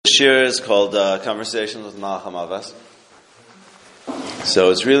shir is called Conversations with Malach Ha'maves. So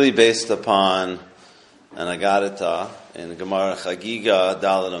it's really based upon an agadita in Gemara Chagiga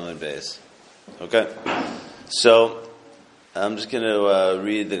Daled Amud Beis. Okay? So I'm just going to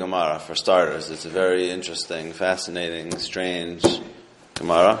read the Gemara for starters. It's a very interesting, fascinating, strange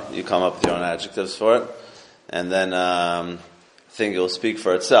Gemara. You come up with your own adjectives for it. And then I think it will speak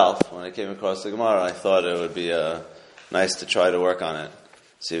for itself. When I came across the Gemara, I thought it would be nice to try to work on it.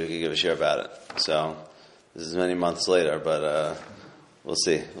 See if we can give a share about it. So this is many months later, but we'll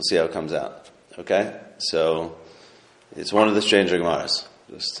see. We'll see how it comes out. Okay? So it's one of the stranger Gemaras.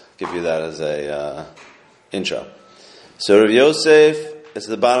 Just give you that as a intro. So Rav Yosef, it's at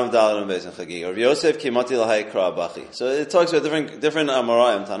the bottom of Daled Amud Beis in Chagiga. Rav Yosef kimati lahai kra bachi. So it talks about different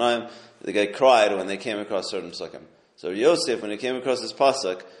Amoraim, Tanaim. The guy cried when they came across certain psukim. So Rav Yosef, when he came across this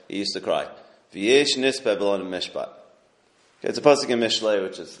pasuk, he used to cry. V'yesh nispe belon mishpat. Okay, it's a pasuk in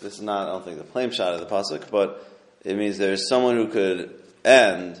Mishlei, this is not, I don't think, the plain shot of the pasuk, but it means there's someone who could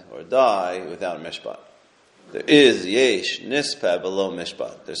end or die without mishpat. There is yesh nispe below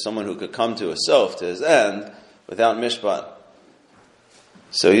mishpat. There's someone who could come to a sof, to his end, without mishpat.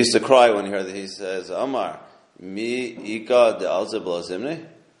 So he used to cry when he heard that. He says, Amar, mi ika de alze b'lo zimni?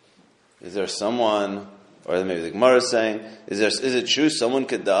 Is there someone, or maybe the Gemara is saying, is it true someone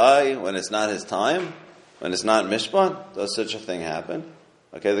could die when it's not his time? When it's not mishpat? Does such a thing happen?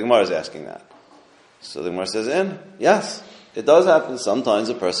 Okay, the Gemara is asking that. So the Gemara says, yes, it does happen. Sometimes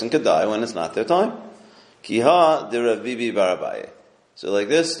a person could die when it's not their time. Kiha de Rav Bibi bar Abaye. So like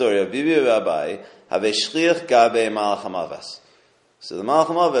this story, Rav Bibi bar Abaye, have a shliach gabe Malach Ha'maves. So the Malach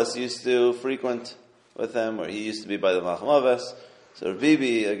Ha'maves used to frequent with him, or he used to be by the Malach Ha'maves. So Rav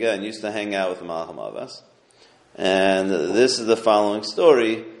Bibi, again, used to hang out with the Malach Ha'maves. And this is the following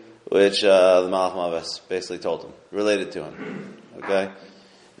story, which the Malach Ha'maves basically told him, related to him. Okay?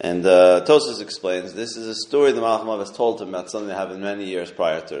 And Tosfos explains, this is a story the Malach Ha'maves told him about something that happened many years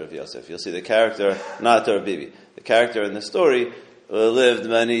prior to Rav Yosef. You'll see the character, not to Rav Bibi. The character in the story lived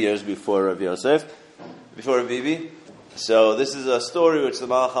many years before Rav Yosef, before Rav Bibi. So this is a story which the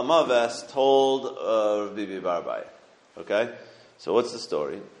Malach Ha'maves told Rav Bibi bar Abaye. Okay? So what's the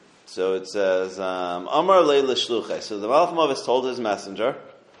story? So it says, Amar Leila Shluchai. So the Malach Ha'maves told his messenger,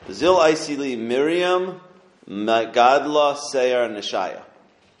 Zil Aisili Miriam Magadla Seir Neshaya.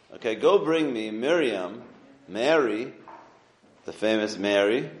 Okay, go bring me Miriam, Mary, the famous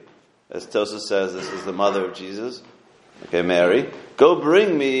Mary. As Tosfos says, this is the mother of Jesus. Okay, Mary. Go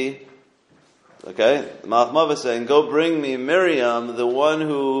bring me, okay, the Malach Ha'maves saying, go bring me Miriam, the one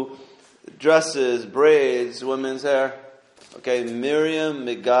who dresses, braids women's hair. Okay, Miriam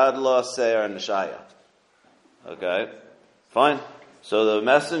Migadla Seir Neshaya. Okay, fine. So the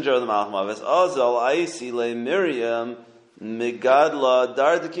messenger of the Malach Ha'maves, Azal Aisi Le Miriam Migadla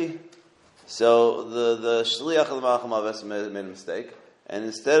Dardaki. So the shliach of the Malach Ha'maves made a mistake, and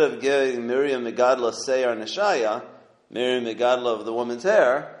instead of giving Miriam Migadla Seir Neshaya, Miriam Migadla of the woman's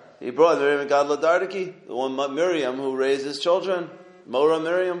hair, he brought Miriam Migadla Dardaki, the one Miriam who raises children, Mora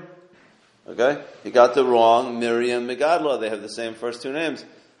Miriam. Okay? He got the wrong Miriam Megadla. They have the same first two names.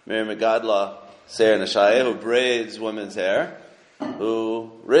 Miriam Megadla Seir Neshaya, who braids women's hair,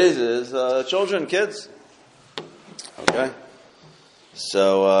 who raises children, kids. Okay?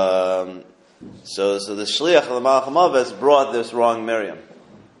 So the shliach of the Malach Ha'maves brought this wrong Miriam.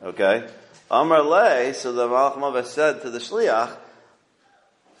 Okay? Amar Le, so the Malach Ha'maves said to the shliach,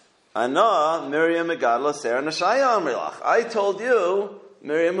 Ana Miriam Megadla Seir Neshaya Amrilach. I told you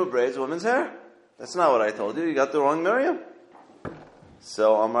Miriam who braids women's hair. That's not what I told you. You got the wrong Miriam.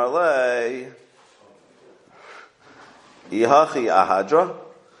 So Amar Le, Ihachi Ahadra.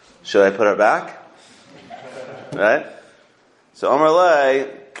 Should I put her back? Right? So Amar Le,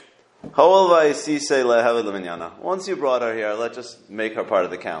 once you brought her here, let's just make her part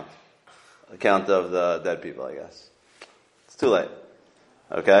of the count. The count of the dead people, I guess. It's too late.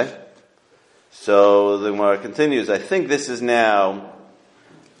 Okay? So the Gemara continues. I think this is now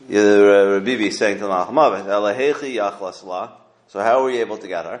Rav Bibi saying to the Malach Ha'maves, so how were you able to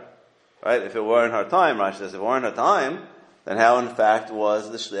get her? Right? If it weren't her time, Rashi says, if it weren't her time, then how in fact was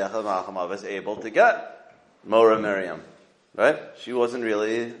the Shliach of the Malach Ha'maves able to get Mora Miriam? Right? It wasn't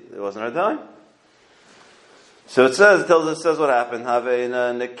her time. So it says what happened. Have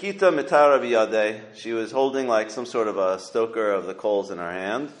a Nikita Mitara Biyadeh. She was holding like some sort of a stoker of the coals in her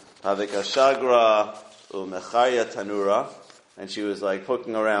hand. Have a Kashagra Umecharya Tanura. And she was like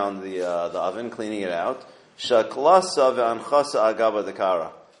poking around the oven, cleaning it out. Shaklasa ve'anchasa agaba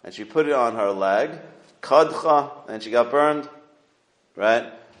dekara. And she put it on her leg. Kadcha, and she got burned. Right?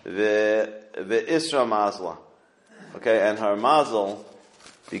 Ve'isra mazla. Okay, and her Mazal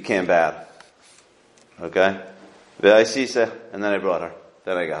became bad. Okay? And then I brought her.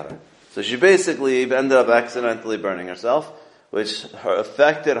 Then I got her. So she basically ended up accidentally burning herself, which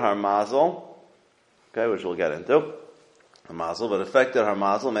affected her Mazal, okay, which we'll get into. Her Mazal, but affected her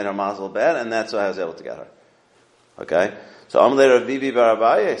Mazal, made her Mazal bad, and that's why I was able to get her. Okay? So Amalei Rav Bibi bar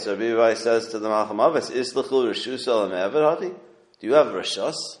Abaye. So Rav Bibi says to the Malach Ha'maves, Islichu Rishus Elam Eved Hati? Do you have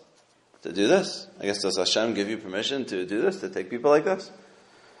Rishus to do this? I guess does Hashem give you permission to do this, to take people like this?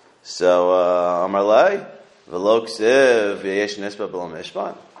 So Amalei, V'lo Ksiv Yesh Nisba B'lo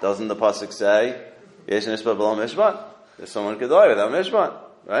Mishpat. Doesn't the pasuk say Yesh Nisba B'lo Mishpat? If someone could die without Mishpat,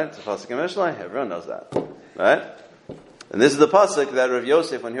 right? It's a pasuk in Mishlei. Everyone knows that, right? And this is the pasuk that Rav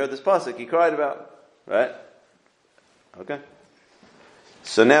Yosef, when he heard this pasuk, he cried about, right? Okay.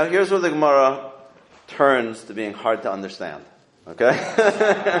 So now here's where the Gemara turns to being hard to understand. Okay?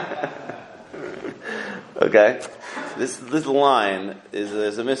 Okay? This line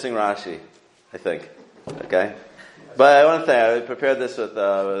is a missing Rashi, I think. Okay? But I want to say, I prepared this with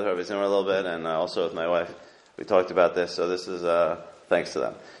Rabbi Zimmer a little bit, and also with my wife. We talked about this, so this is, thanks to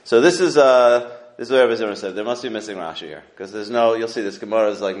them. So this is what Rabbi Zimmer said. There must be missing Rashi here. Because you'll see this Gemara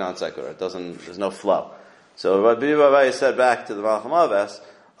is like non sequitur. There's no flow. So Rav Bibi said back to the Malach Ha'maves,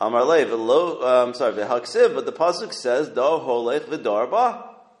 Amar Lei, v'haksiv, but the pasuk says, Do holech v'dor ba.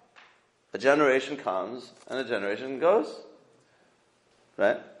 A generation comes and a generation goes.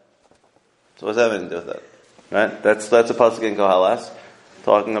 Right? So what's that having to do with that? Right? That's a pasuk in Koheles,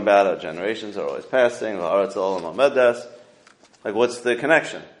 talking about how generations are always passing, like what's the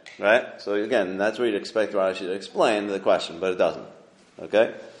connection? Right? So again, that's where you'd expect Rashi to explain the question, but it doesn't.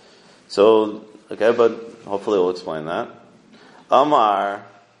 Okay? So, but hopefully we'll explain that. Amar,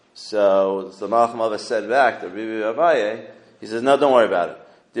 so the Malach Ha'maves said back to Rav Bibi Abaye, he says, no, don't worry about it.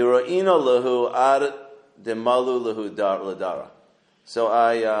 Diro'ino lahu ad demalu lahu ladara. So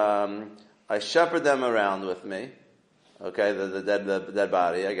I shepherd them around with me, okay, the dead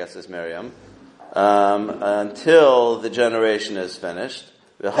body, I guess it's Miriam, until the generation is finished.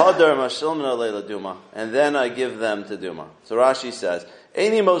 And then I give them to Duma. So Rashi says, I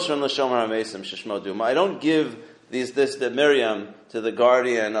don't give the Miriam to the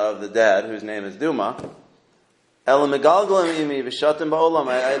guardian of the dead, whose name is Duma. They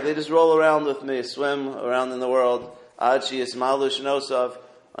just roll around with me, swim around in the world, until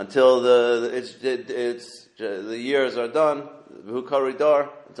the years are done,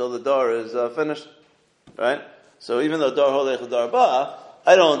 until the door is finished. Right? So even though dar holech dar ba,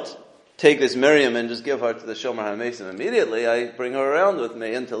 I don't take this Miriam and just give her to the Shomer HaMesim immediately. I bring her around with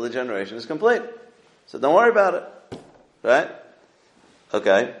me until the generation is complete. So don't worry about it. Right?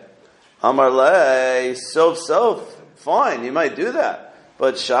 Okay. Amar lei, sof. Fine, you might do that.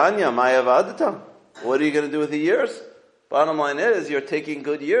 But Shanya, Mayavadata. What are you going to do with the years? Bottom line is, you're taking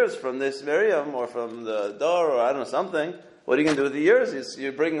good years from this Miriam, or from the Dar, or I don't know, something. What are you going to do with the years?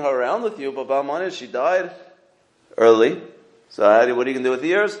 You're bringing her around with you, but bottom line is, she died early. So what are you going to do with the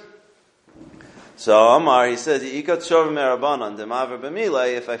years? So Amar, he says, if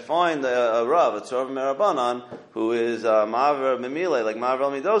I find a Rav, a Tzorv Merabanan, who is Ma'aver B'milei, like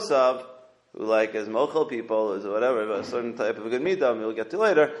Ma'aver Midosav, who like is Mochel people, is whatever, a certain type of a good midah, we'll get to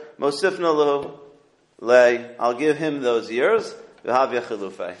later, Mosifna Lahu Lei, I'll give him those years, V'hav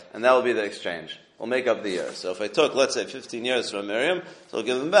Yachilufei, and that will be the exchange. We'll make up the years. So if I took, let's say, 15 years from Miriam, so I'll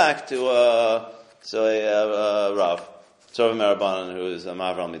give them back to Rav, Tzorv Merabanan, who is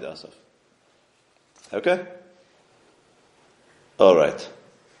Ma'aver Midosav. Okay? Alright.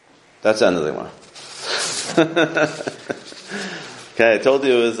 That's the end of the Gemara. Okay, I told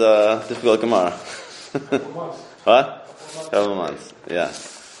you it was a difficult Gemara. What? Couple months. Yeah.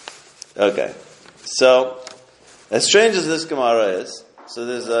 Okay. So, as strange as this Gemara is, so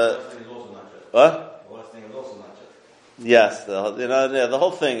there's a... What? The last thing is also not just. Yes, the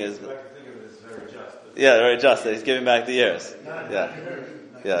whole thing is... Yeah, very just. He's giving back the years. Yeah.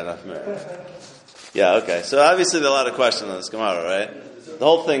 Yeah, not familiar. Yeah, okay. So obviously there are a lot of questions on this Gemara, right? The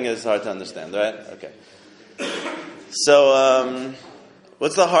whole thing is hard to understand, right? Okay. So,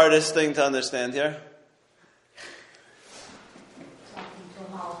 what's the hardest thing to understand here?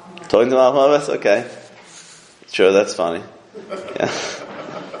 Talking to Malach Ha'maves? Okay. Sure, that's funny. Yeah.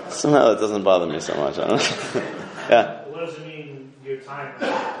 Somehow it doesn't bother me so much. I don't know. Yeah. What does it mean, your time?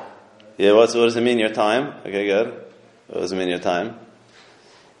 Yeah, what does it mean, your time? Okay, good. What does it mean, your time?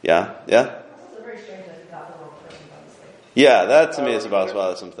 Yeah? Yeah, that to me is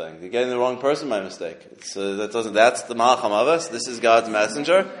about something. You're getting the wrong person by mistake. So that's the Malach Ha'maves. This is God's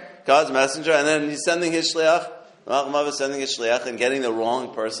messenger. And then he's sending his shliach. Malach Ha'maves sending his shliach and getting the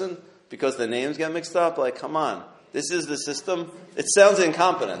wrong person because the names get mixed up. Like, come on. this is the system. It sounds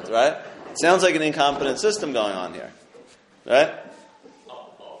incompetent, right? It sounds like an incompetent system going on here, right?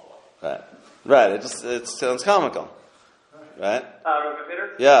 Right. It sounds comical, right?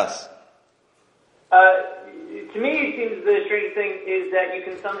 Yes. To me, it seems the strange thing is that you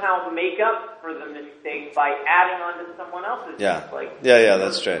can somehow make up for the mistake by adding on to someone else's. Yeah. Like,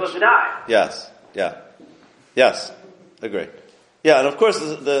 That's strange. Supposed to die. Yes. Agree. Yeah, and of course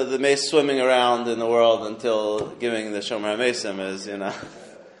the mace swimming around in the world until giving the Shomer HaMesim is,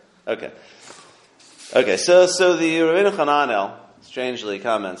 Okay. So the Ravina Chananel strangely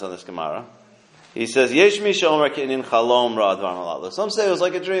comments on this Gemara. He says, Yesh mi shomer k'inin chalom ra advar malalu. Some say it was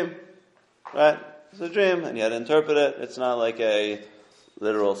like a dream, right? It's a dream, and you had to interpret it. It's not like a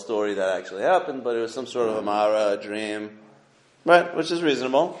literal story that actually happened, but it was some sort of a mara, a dream, right? Which is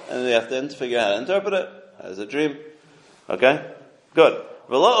reasonable, and we have to figure out how to interpret it as a dream. Okay? Good.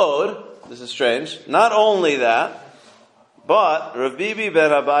 V'la'od, this is strange. Not only that, but Rav Bibi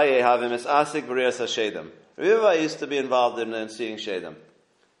ben Abaye havim es asik b'rias hashedim. Rav Bibi used to be involved in seeing shedim.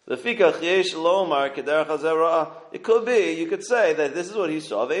 It could be, you could say that this is what he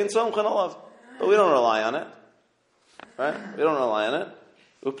saw, but we don't rely on it. Right? We don't rely on it.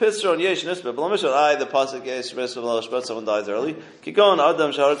 The pasuk is someone dies early.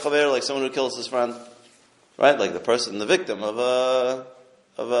 Like someone who kills his friend. Right? Like the person, the victim of a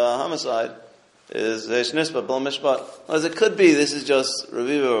homicide is Nisba B'la Mishpat. As it could be, this is just Rav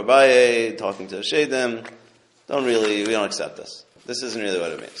Bibi or Abaye talking to a Shedim. We don't accept this. This isn't really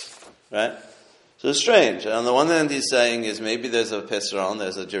what it means, right? So it's strange. On the one hand, he's saying is maybe there's a pisron,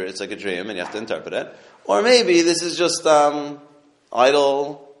 it's like a dream, and you have to interpret it, or maybe this is just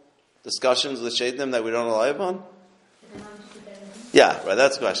idle discussions with Shaitim that we don't rely upon. Yeah, right.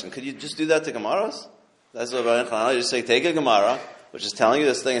 That's the question. Could you just do that to Gemaras? That's what you just say. Take a Gemara, which is telling you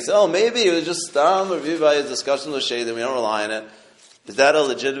this thing, and say, maybe it was just reviewed by a discussion with Shaitim. We don't rely on it. Is that a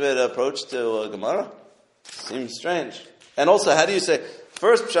legitimate approach to Gemara? Seems strange. And also, how do you say,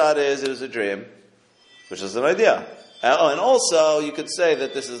 first pshat is it was a dream, which is an idea. And also, you could say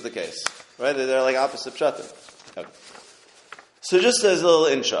that this is the case. Right? They're like opposite pshatim. Okay. So just as a little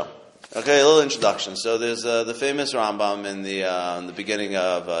intro. Okay, a little introduction. So there's the famous Rambam in the beginning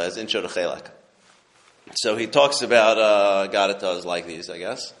of his intro to Chelek. So he talks about Gadatas like these, I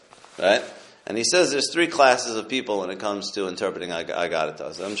guess. Right? And he says there's three classes of people when it comes to interpreting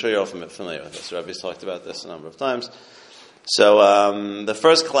Agadatas. I'm sure you're all familiar with this. Rabbi's talked about this a number of times. So the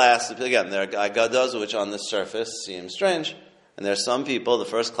first class, again, there are Agadas which on the surface seem strange. And there are some people, the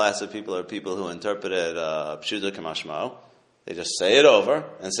first class of people are people who interpreted Pshuta Kamashmao. They just say it over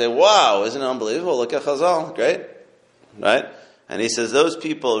and say, wow, isn't it unbelievable? Look at Chazal. Great. Right? And he says those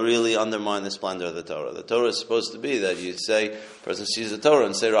people really undermine the splendor of the Torah. The Torah is supposed to be that you say, a person sees the Torah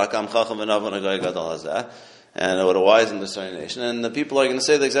and say, Rakam Chacham v'Nav v'Nagoy Gadol Hazeh. And what a wise and discerning nation. And the people are going to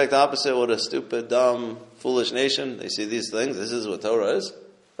say the exact opposite. What a stupid, dumb, foolish nation. They see these things. This is what Torah is.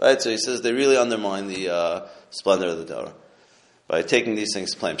 Right? So he says they really undermine the splendor of the Torah by taking these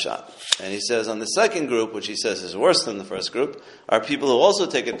things plain shot. And he says on the second group, which he says is worse than the first group, are people who also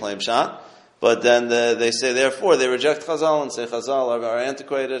take it plain shot, but then they say, therefore, they reject Chazal and say Chazal are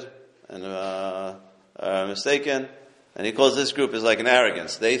antiquated and are mistaken. And he calls this group is like an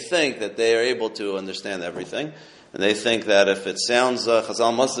arrogance. They think that they are able to understand everything. And they think that if it sounds,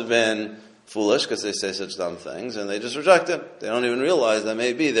 Chazal must have been foolish because they say such dumb things, and they just reject it. They don't even realize that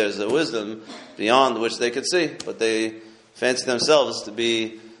maybe there's a wisdom beyond which they could see. But they fancy themselves to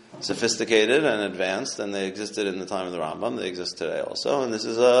be sophisticated and advanced, and they existed in the time of the Rambam. They exist today also. And this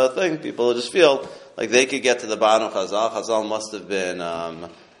is a thing. People just feel like they could get to the bottom of Chazal. Chazal must have been,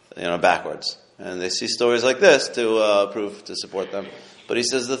 backwards. And they see stories like this to prove, to support them. But he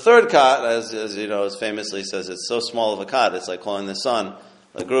says the third kat, as you know, as famously says, it's so small of a kat, it's like calling the sun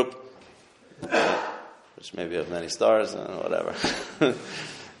a group, which may be of many stars, whatever.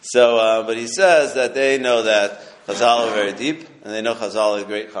 But he says that they know that Chazal are very deep, and they know Chazal are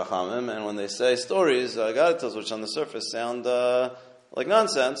great Chachamim, and when they say stories, Gadatos, which on the surface sound like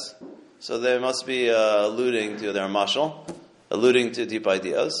nonsense, so they must be alluding to their mashal, alluding to deep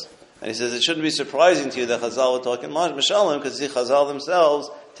ideas. And he says it shouldn't be surprising to you that Chazal would talk in Mashalim, because Chazal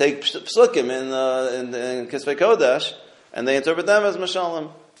themselves take psukim in Kisvei Kodesh, and they interpret them as Mashalim.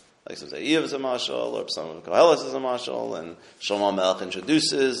 Like some say Eiv is a mashal, or some of Koheles is a mashal, and Shlomo Melech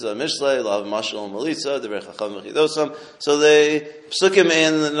introduces Mishlei, Lav Mashal and Melitza, Devrei Chacham V'chidosam. So they psukim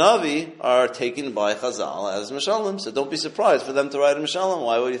in the Navi are taken by Chazal as Mashalim. So don't be surprised for them to write in Mashalim.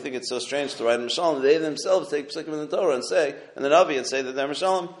 Why would you think it's so strange to write in Mashalim? They themselves take psukim in the Torah and say in the Navi and say that they're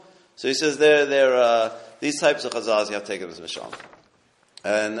Mashalim. So he says they're these types of Chazals you have to take them as Mashalim.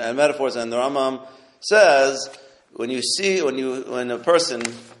 And metaphors, and the Rambam says when a person,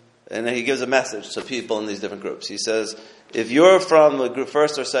 and he gives a message to people in these different groups. He says, if you're from the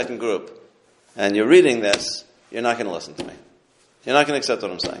first or second group, and you're reading this, you're not going to listen to me. You're not going to accept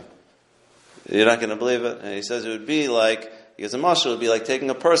what I'm saying. You're not going to believe it. And he says it would be like, because a mashal would be like taking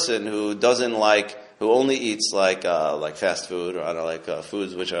a person who only eats like fast food, or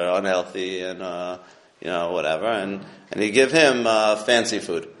foods which are unhealthy and whatever, and you give him fancy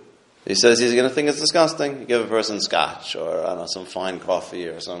food. He says he's going to think it's disgusting. You give a person scotch or some fine coffee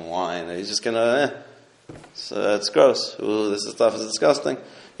or some wine, and he's just going to, so it's gross. Ooh, this stuff is disgusting.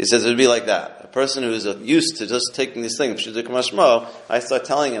 He says it would be like that. A person who's used to just taking these things, I start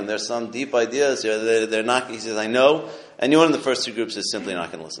telling him there's some deep ideas here. They're not. He says, I know. Anyone in the first two groups is simply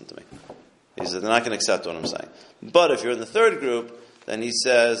not going to listen to me. He says they're not going to accept what I'm saying. But if you're in the third group, then he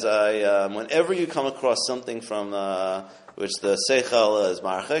says, whenever you come across something from which the seichel is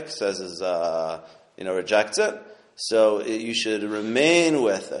marchik, says rejects it, so you should remain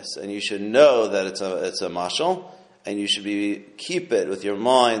with this, and you should know that it's a mashal, and you should keep it with your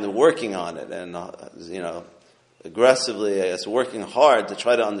mind, working on it, and aggressively, working hard to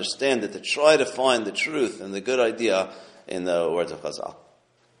try to understand it, to try to find the truth and the good idea in the words of Chazal.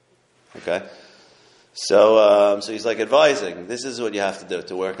 Okay, so he's like advising. This is what you have to do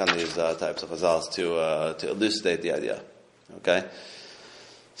to work on these types of Chazals to elucidate the idea. Okay,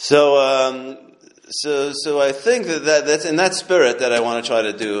 so I think that's in that spirit that I want to try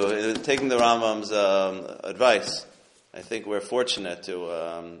to do, taking the Rambam's advice. I think we're fortunate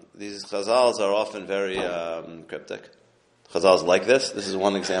to, these Chazals are often very cryptic. Chazals like this is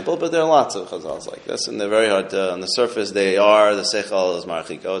one example, but there are lots of Chazals like this, and they're very hard to, on the surface the Seichel is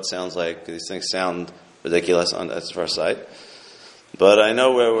Marchiko, it sounds like, these things sound ridiculous at first sight. But I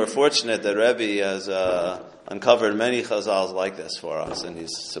know we're fortunate that Rebbe has uncovered many Chazals like this for us, and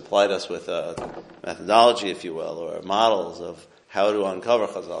he's supplied us with a methodology, if you will, or models of how to uncover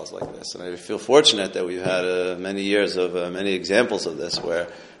Chazals like this. And I feel fortunate that we've had many years of many examples of this, where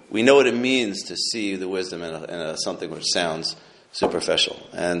we know what it means to see the wisdom in something which sounds superficial.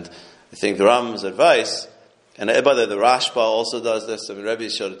 And I think the Rambam's advice, and by the way, the Rashba also does this. I mean, Rebbe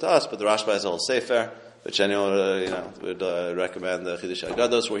showed it to us, but the Rashba has a whole sefer, which anyone would recommend, the Chidush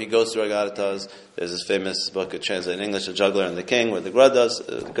Agados, where he goes through Agadatas. There's this famous book translated in English, The Juggler and the King, where the Gra does,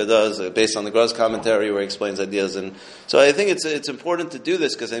 based on the Gra's commentary, where he explains ideas. And so I think it's important to do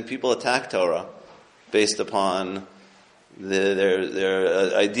this, because then people attack Torah based upon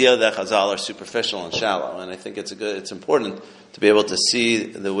their idea that Chazal are superficial and shallow. And I think it's important to be able to see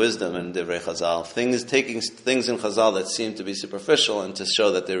the wisdom in Divrei Chazal, taking things in Chazal that seem to be superficial, and to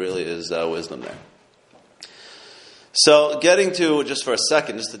show that there really is wisdom there. So, getting to, just for a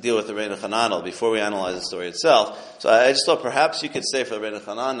second, just to deal with the Reinu Hananel before we analyze the story itself. So, I just thought perhaps you could say for the Reinu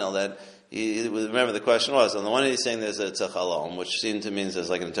Hananel that, remember the question was, on the one hand he's saying it's a chalom, which seemed to mean there's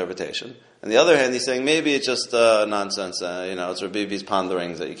like an interpretation. On the other hand, he's saying maybe it's just nonsense, it's Rav Bibi's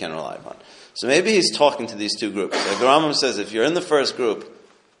ponderings that you can't rely upon. So maybe he's talking to these two groups. Like the Rambam says, if you're in the first group,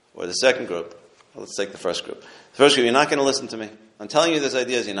 or the second group, let's take the first group. The first group, you're not going to listen to me. I'm telling you this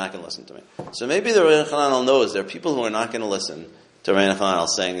idea, you're not going to listen to me. So maybe the Reinu Hananel knows there are people who are not going to listen to Reinu Hananel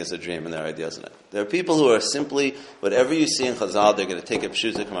saying it's a dream and there are ideas in it. There are people who are simply, whatever you see in Chazal, they're going to take it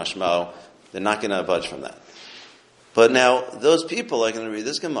pshutik mashmao. They're not going to budge from that. But now, those people are going to read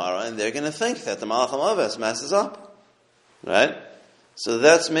this Gemara and they're going to think that the Malach Ha'maves messes up. Right? So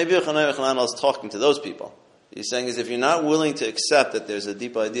that's, maybe Reinu Hananel is talking to those people. He's saying is if you're not willing to accept that there's a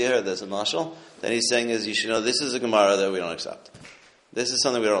deep idea here, there's a mashal, then he's saying is you should know this is a Gemara that we don't accept. This is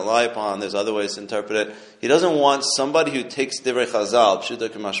something we don't rely upon. There's other ways to interpret it. He doesn't want somebody who takes Divrei Chazal, Pshuta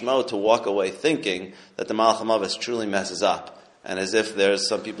K'mashmo, to walk away thinking that the Malach Ha'maves truly messes up, and as if there's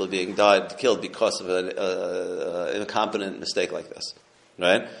some people being killed because of an incompetent mistake like this.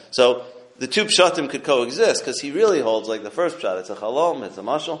 Right? So the two pshatim could coexist, because he really holds like the first pshat. It's a chalom, it's a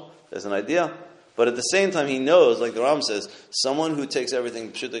mashal, there's an idea. But at the same time, he knows, like the Ram says, someone who takes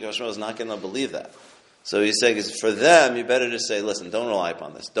everything Pshuta K'mashmo is not going to believe that. So he's saying, for them, you better just say, listen, don't rely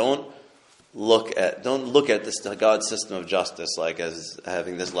upon this. Don't look at this God's system of justice like as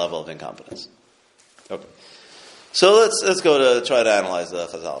having this level of incompetence. Okay. So let's go to try to analyze the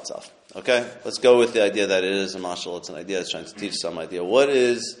Chazal itself. Okay? Let's go with the idea that it is a mashal, it's an idea, it's trying to teach some idea. What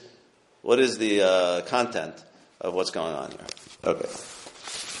is the content of what's going on here? Okay.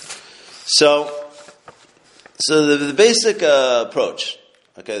 So the basic approach,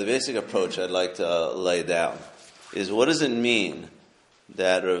 the basic approach I'd like to lay down is, what does it mean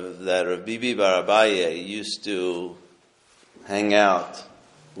that Rav Bibi bar Abaye used to hang out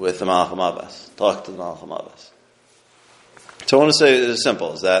with the Malach Ha'maves, talk to the Malach Ha'maves? So I want to say it's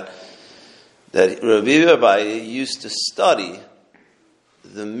simple, is that that Rav Bibi used to study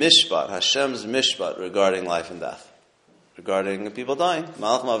the mishpat, Hashem's mishpat regarding life and death, regarding people dying.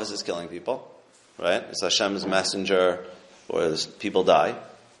 Malach Ha'maves is killing people, right? It's Hashem's messenger, or people die.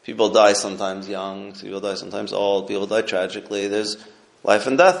 People die sometimes young, people die sometimes old, people die tragically. There's life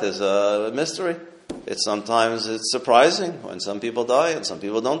and death is a mystery. It's surprising when some people die and some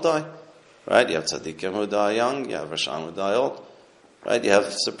people don't die, right? You have tzaddikim who die young, you have Rashan who die old, right? You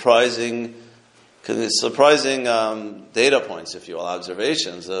have surprising data points, if you will,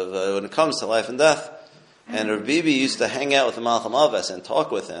 observations of when it comes to life and death. And Rav Bibi used to hang out with the Malach Ha'maves and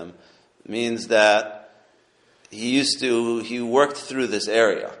talk with him. It means that he worked through this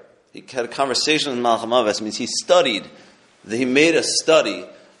area. He had a conversation with Malach Ha'maves. It means he made a study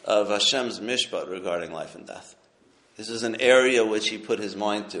of Hashem's mishpat regarding life and death. This is an area which he put his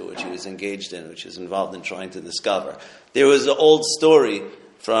mind to, which he was engaged in, which he was involved in trying to discover. There was an old story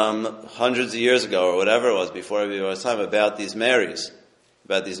from hundreds of years ago, or whatever it was, before Rabbi Bibi's time, about these Marys,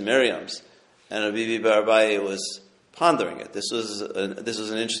 about these Miriams. And Rabbi Bibi was pondering it. This was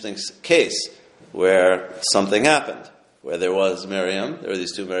an interesting case where something happened, where there were these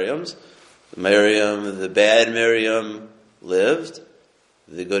two Miriams. The bad Miriam lived,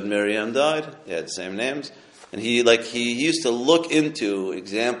 the good Miriam died. They had the same names. And he used to look into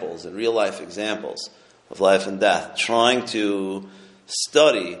examples, and real life examples of life and death, trying to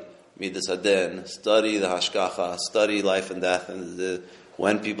study Midas Hadin, study the Hashgacha, study life and death, and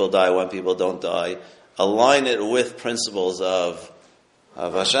when people die, when people don't die, align it with principles of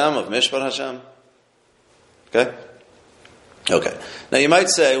Hashem, of Mishpat Hashem. Okay. Now you might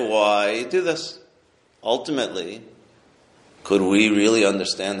say, why do this? Ultimately, could we really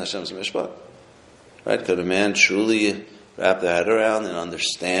understand Hashem's Mishpat? Right? Could a man truly wrap their head around and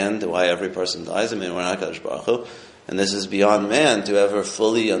understand why every person dies? I mean, we're not HaKadosh Baruch Hu, and this is beyond man to ever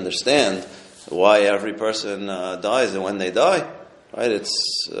fully understand why every person dies and when they die. Right?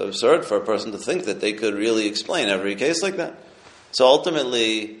 It's absurd for a person to think that they could really explain every case like that. So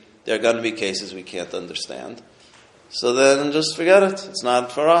ultimately, there are going to be cases we can't understand. So then just forget it. It's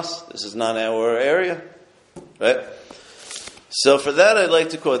not for us. This is not our area. Right? So for that, I'd like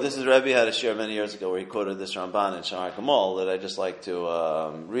to quote, this is Rebbe had a shir many years ago where he quoted this Ramban in Shahar Kamal that I'd just like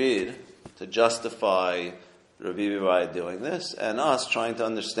to read to justify Rav Bibi doing this and us trying to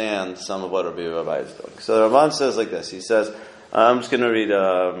understand some of what Rav Bibi is doing. So the Ramban says like this. He says, I'm just going to read,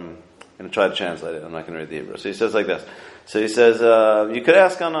 I'm going to try to translate it. I'm not going to read the Hebrew. So he says like this. So he says, you could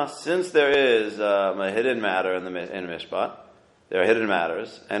ask on us, since there is a hidden matter in Mishpat, there are hidden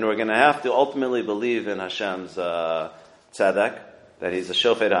matters, and we're going to have to ultimately believe in Hashem's tzedek, that he's a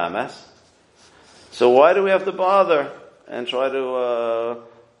shofet ha'emes. So why do we have to bother and try to,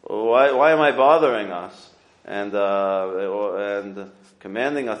 why am I bothering us and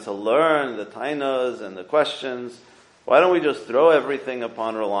commanding us to learn the tainas and the questions? Why don't we just throw everything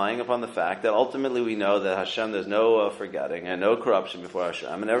upon relying upon the fact that ultimately we know that Hashem, there's no forgetting and no corruption before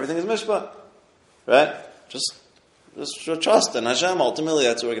Hashem, and everything is mishpat, right? Just trust in Hashem. Ultimately,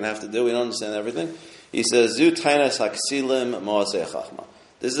 that's what we're going to have to do. We don't understand everything. He says, "Zu tainas haksilim moasei chachma."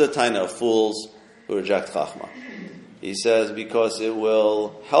 This is a taina of fools who reject chachma. He says because it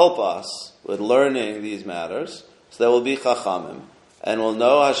will help us with learning these matters, so that we'll be chachamim and we'll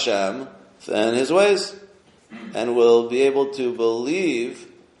know Hashem and His ways. And we'll be able to believe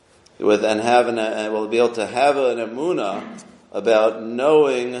with and we'll be able to have an emunah about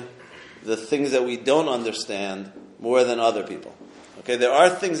knowing the things that we don't understand more than other people. Okay, there are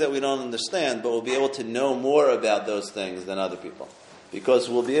things that we don't understand, but we'll be able to know more about those things than other people, because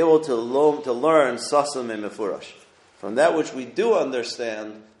we'll be able to learn sasam mefurash from that which we do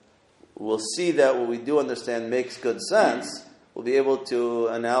understand. We'll see that what we do understand makes good sense. We'll be able to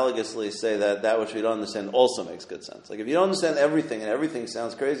analogously say that which we don't understand also makes good sense. Like if you don't understand everything and everything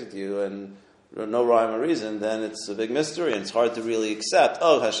sounds crazy to you and no rhyme or reason, then it's a big mystery and it's hard to really accept,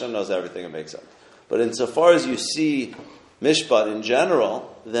 oh, Hashem knows everything and makes sense. But insofar as you see mishpat in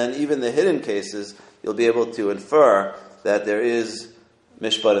general, then even the hidden cases, you'll be able to infer that there is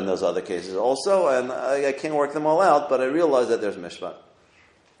mishpat in those other cases also, and I can't work them all out, but I realize that there's mishpat.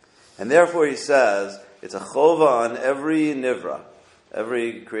 And therefore he says, it's a chova on every nivra,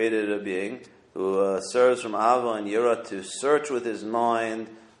 every created being who serves from Ava and Yira to search with his mind,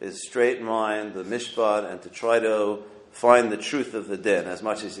 his straight mind, the mishpat, and to try to find the truth of the din as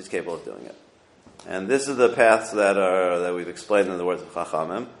much as he's capable of doing it. And this is the paths that we've explained in the words of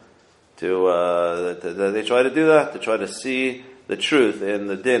Chachamim. They try to do that, to try to see the truth in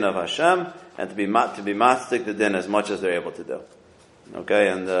the din of Hashem, and to be mastic the din as much as they're able to do. Okay,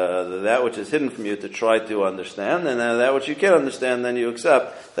 and that which is hidden from you to try to understand, and that which you can't understand, then you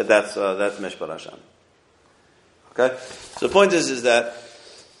accept that's Mishpat Hashem. Okay, so the point is that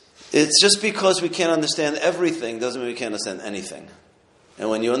it's just because we can't understand everything doesn't mean we can't understand anything. And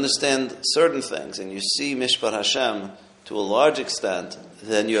when you understand certain things and you see Mishpat Hashem to a large extent,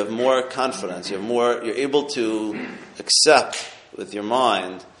 then you have more confidence. You're able to accept with your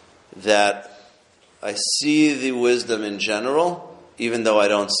mind that I see the wisdom in general, even though I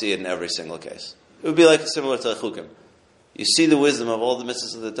don't see it in every single case. It would be like similar to Chukim. You see the wisdom of all the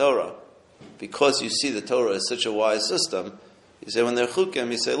mitzvahs of the Torah. Because you see the Torah as such a wise system, you say when they're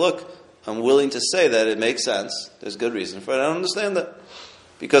Chukim, you say, look, I'm willing to say that it makes sense. There's good reason for it. I don't understand that.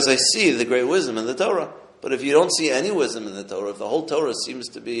 Because I see the great wisdom in the Torah. But if you don't see any wisdom in the Torah, if the whole Torah seems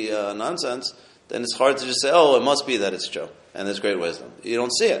to be nonsense, then it's hard to just say, oh, it must be that it's true, and there's great wisdom. You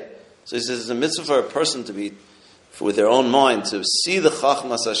don't see it. So he says it's a mitzvah for a person to be, with their own mind, to see the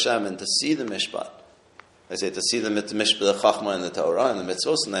Chachmas Hashem and to see the Mishpat. I say to see the Mishpat, the Chachma in the Torah and the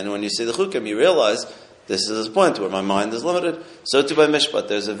mitzvahs, and then when you see the Chukim, you realize this is a point where my mind is limited. So too by Mishpat.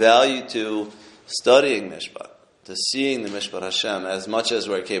 There's a value to studying Mishpat, to seeing the Mishpat Hashem as much as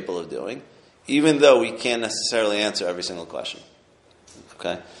we're capable of doing, even though we can't necessarily answer every single question.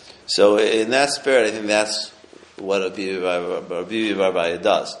 Okay? So in that spirit, I think that's what Rav Bibi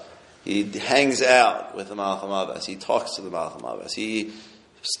does. He hangs out with the Malach Ha'maves. He talks to the Malach Ha'maves. He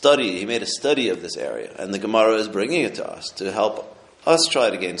made a study of this area, and the Gemara is bringing it to us to help us try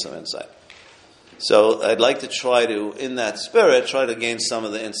to gain some insight. So I'd like to try to, in that spirit, try to gain some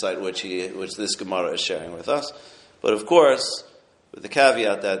of the insight which this Gemara is sharing with us. But of course, with the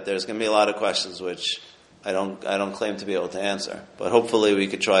caveat that there's going to be a lot of questions which I don't claim to be able to answer. But hopefully we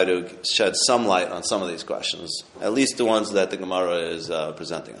could try to shed some light on some of these questions, at least the ones that the Gemara is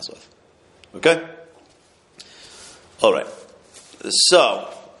presenting us with. Okay? All right. So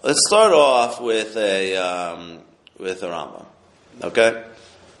let's start off with a Rambam. Okay?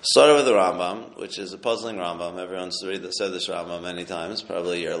 Start with the Rambam, which is a puzzling Rambam. Everyone's said this Rambam many times,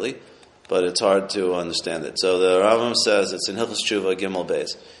 probably yearly, but it's hard to understand it. So the Rambam says, it's in Hilchos Tshuva Gimel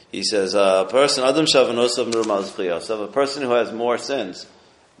Beis. He says, a person a person who has more sins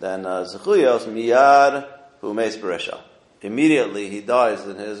than zechuyos, miyad hu meis b'resha. Immediately he dies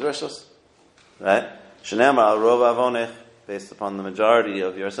in his rishos. Right? Shenamar al rov avonech, based upon the majority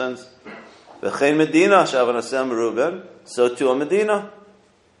of your sins. V'chein medina shavanasem ruben, so to a medina.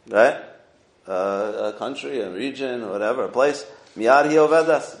 Right? A country, a region, whatever, a place. Miyad hi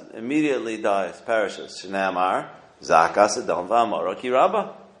ovedas, immediately dies, perishes. Shenamar, zakas edom v'amora ki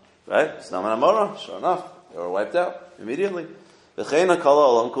rabba. Right? Snam and Amora, sure enough, they were wiped out immediately. V'chein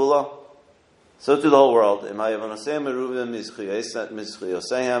kala olam kula. So to the whole world. They're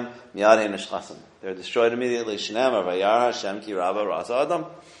destroyed immediately. Shnamar vayar Hashem ki rabba rasa adam.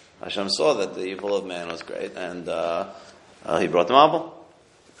 Hashem saw that the evil of man was great, and he brought them up.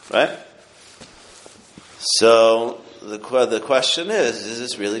 Right? So the question is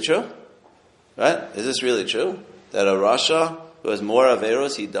this really true? Right? Is this really true? That a Rasha who has more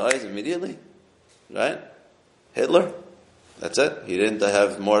Averos, he dies immediately? Right? Hitler? That's it? He didn't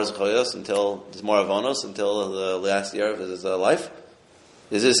have more Zechayos more Avonos until the last year of his life?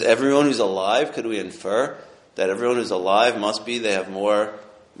 Is this everyone who's alive? Could we infer that everyone who's alive they have more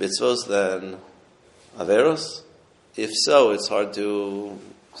mitzvos than Averos? If so, it's hard to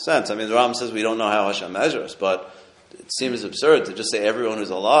sense. I mean, the Ram says we don't know how Hashem measures, but it seems absurd to just say everyone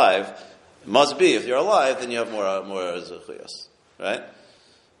who's alive. It must be, if you're alive, then you have more Zechayos. Right?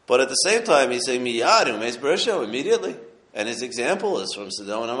 But at the same time, he's saying, Miyad, Umeis Beresho, immediately. And his example is from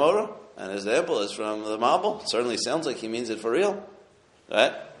Sodom and Amorah. And his example is from the Mabul. Certainly sounds like he means it for real.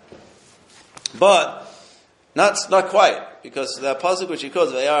 Right? But, not quite. Because that pasuk which he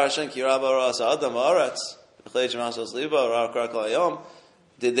quotes, Vayar Hashem ki rabba ra'asa adam ha'aretz, v'chlei shemasos liba, ra'ar kar kol hayom.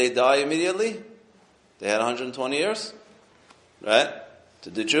 Did they die immediately? They had 120 years. Right? To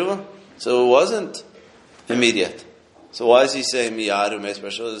do tshuva. So it wasn't immediate. So why is he saying miyad umeis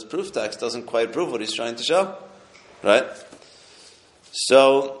b'resha? This proof text doesn't quite prove what he's trying to show, right?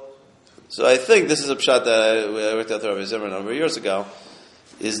 So I think this is a pshat that I worked out with Rav Zimmer a number of years ago.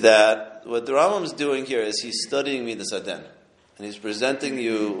 Is that what the Rambam's doing here is he's studying Midas Hadin, and he's presenting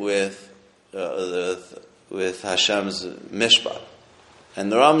you with Hashem's mishpat,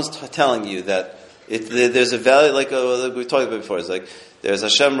 and the Rambam's telling you that there's a value like we talked about before. It's like there's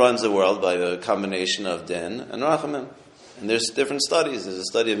Hashem runs the world by a combination of din and rachamim. And there's different studies. There's a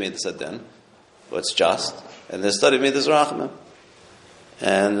study of Midas Hadin, what's just, and there's a study of Midas Rachamim.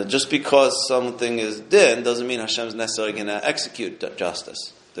 And just because something is din doesn't mean Hashem's necessarily going to execute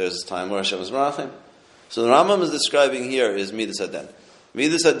justice. There's a time where Hashem is Rachim. So the Rambam is describing here is Midas Hadin.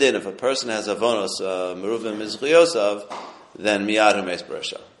 Midas Hadin, if a person has avonos, meruvim mizchiyosav, then miyad humeis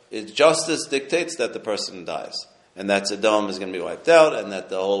b'resha. Justice dictates that the person dies, and that Sodom is going to be wiped out, and that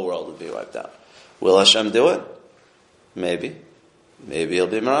the whole world will be wiped out. Will Hashem do it? Maybe. Maybe he'll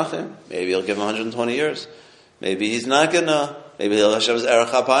be merachim. Maybe he'll give him 120 years. Maybe he's not going to. Maybe Hashem's erech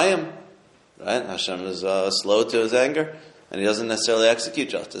hapayim. Right? Hashem is slow to his anger, and he doesn't necessarily execute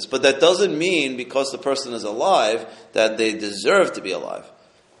justice. But that doesn't mean, because the person is alive, that they deserve to be alive.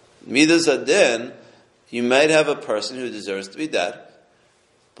 Midas Hadin, you might have a person who deserves to be dead,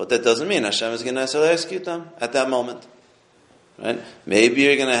 but that doesn't mean Hashem is going to necessarily execute them at that moment. Right? Maybe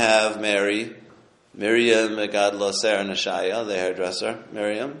you're going to have Miriam, Megadla, Sarah, Nashaya, the hairdresser,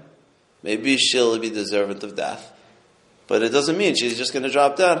 Miriam. Maybe she'll be deserving of death, but it doesn't mean she's just going to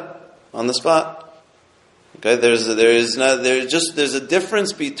drop dead on the spot. Okay, there's a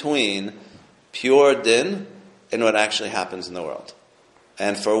difference between pure din and what actually happens in the world.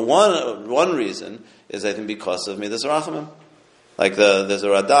 And for one reason is, I think, because of Midas Rachamim. Like there's a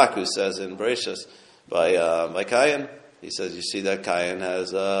Radak who says in Bereshis by Cain, he says, you see that Cain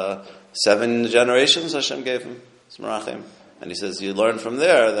has 7 generations Hashem gave him. It's Merachim. And he says, you learn from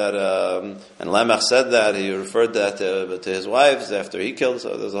there that, and Lamech said that, he referred that to his wives after he killed,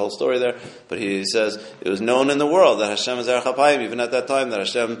 so there's a whole story there. But he says, it was known in the world that Hashem is Erech HaPayim, even at that time, that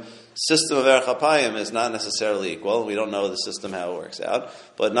Hashem's system of Erech HaPayim is not necessarily equal. We don't know the system, how it works out.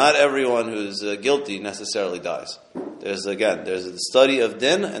 But not everyone who's guilty necessarily dies. There's a study of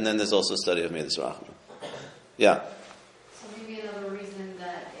din, and then there's also a study of Midas Rachman. Yeah. So maybe another reason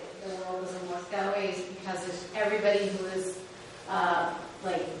that the world doesn't work that way is because everybody who is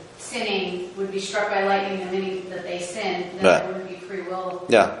sinning would be struck by lightning the minute that they sin. Then right. There would be free will.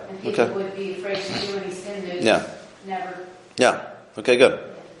 Yeah. And people would be afraid to do any sin. They just never. Yeah. Okay, good.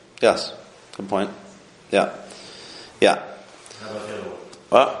 Yes. Good point. Yeah. Yeah. How about the other way?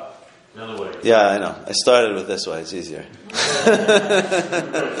 What? Another way. Yeah, I know. I started with this way. It's easier.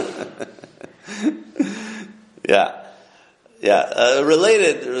 Yeah. Yeah,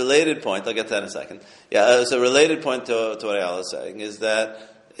 related point, I'll get to that in a second. Yeah, so a related point to what I was saying is that,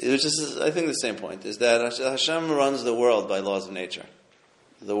 which is, I think, the same point, is that Hashem runs the world by laws of nature.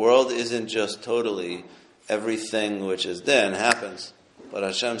 The world isn't just totally everything which is din happens, but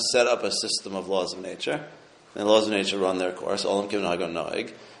Hashem set up a system of laws of nature, and laws of nature run their course, olam kiv'nahagon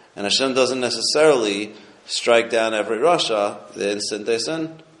noeg, and Hashem doesn't necessarily strike down every rasha the instant they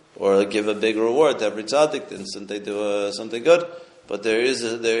sin, or give a big reward to every tzaddik the instant they do something good. But there is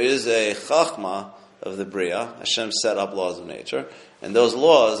a chachma of the bria. Hashem set up laws of nature, and those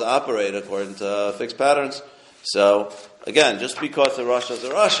laws operate according to fixed patterns. So again, just because the rasha is a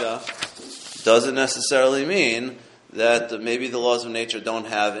rasha doesn't necessarily mean that maybe the laws of nature don't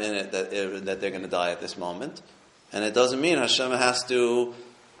have in it that they're going to die at this moment, and it doesn't mean Hashem has to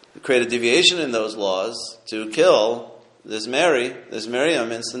create a deviation in those laws to kill this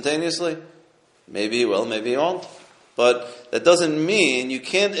Miriam instantaneously. Maybe he will, maybe he won't. But that doesn't mean, you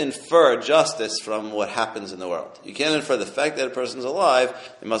can't infer justice from what happens in the world. You can't infer the fact that a person's alive,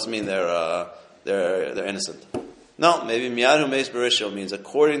 it must mean they're innocent. No, maybe miyad humeis b'risho means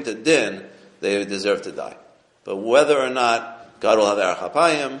according to din, they deserve to die. But whether or not God will have erech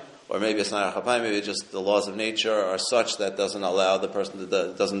hapayim, or maybe it's not erech hapayim, maybe just the laws of nature are such that doesn't allow the person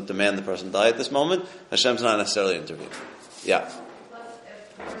to doesn't demand the person die at this moment, Hashem's not necessarily intervening. Yeah. Plus,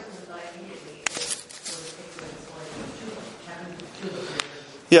 if the person would die immediately,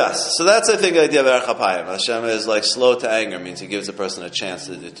 Yes, so that's, I think, the idea of erech hapayim. Hashem is like slow to anger, means He gives a person a chance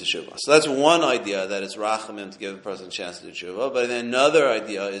to do teshuvah. So that's one idea, that it's rachamim to give a person a chance to do teshuvah. But then another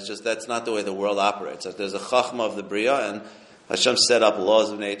idea is just that's not the way the world operates. That there's a chachma of the bria, and Hashem set up laws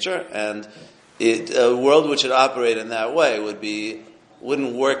of nature, and a world which would operate in that way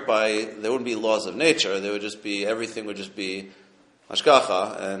wouldn't work there wouldn't be laws of nature. There would just be, everything would just be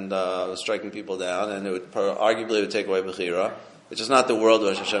hashgacha and striking people down, and it would arguably take away bechira. It's just not the world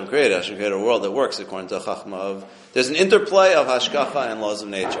which Hashem created. Hashem created a world that works according to chachma of. There's an interplay of hashgacha and laws of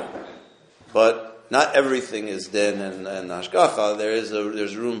nature, but not everything is din and hashgacha.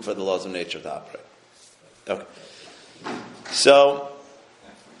 There's room for the laws of nature to operate. Okay. So,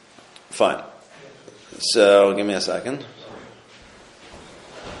 fine. So, give me a second.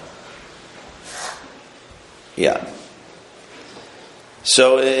 Yeah.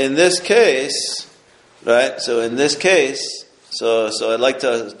 So, in this case, right? So, I'd like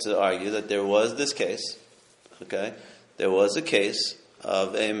to argue that there was this case. Okay, there was a case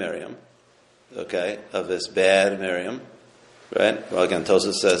of a Miriam. Okay, of this bad Miriam. Right. Well, again,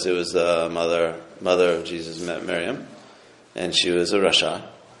 Tosafos says it was the mother of Jesus, Miriam. And she was a rasha,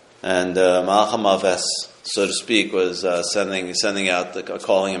 And Malach Ha'maves, so to speak, was sending out,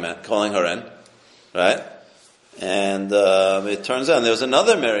 calling her in, right? And it turns out there was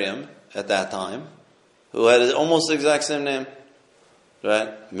another Miriam at that time who had almost the exact same name,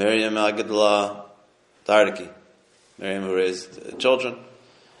 right? Miriam Agdala Dardaki, Miriam who raised children.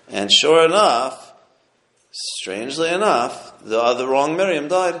 And sure enough, strangely enough, the wrong Miriam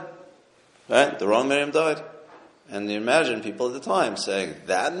died, right? The wrong Miriam died. And you imagine people at the time saying,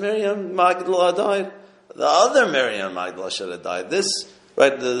 that Miriam Magdala died? The other Miriam Magdala should have died. This,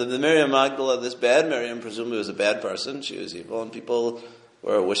 right, the Miriam Magdala, this bad Miriam, presumably was a bad person. She was evil, and people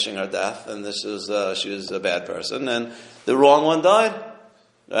were wishing her death, and she was a bad person, and the wrong one died.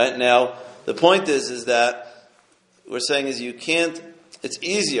 Right? Now, the point is that we're saying is you can't, it's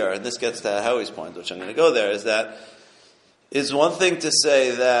easier, and this gets to Howie's point, which I'm going to go there, is that it's one thing to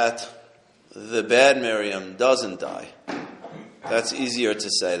say that the bad Miriam doesn't die. That's easier to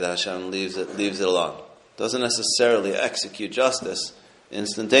say that Hashem leaves it alone. Doesn't necessarily execute justice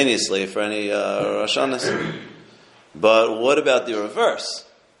instantaneously for any Rosh Hashanah. But what about the reverse?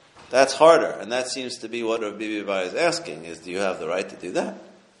 That's harder, and that seems to be what Rav Bibi is asking, is do you have the right to do that?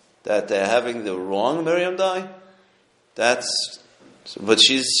 That having the wrong Miriam die? But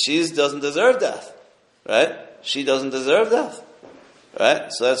she doesn't deserve death, right? She doesn't deserve death.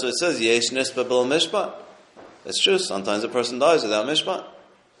 Right? So that's what it says, Yesh nispa bil mishpat. That's true. Sometimes a person dies without mishpat.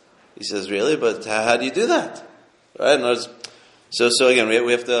 He says, really? But how do you do that? Right? So again,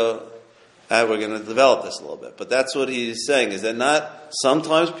 we have to, we're going to develop this a little bit. But that's what he's saying, is that not,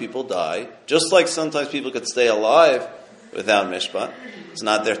 sometimes people die, just like sometimes people could stay alive without mishpat. It's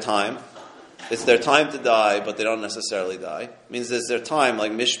not their time. It's their time to die, but they don't necessarily die. It means it's their time,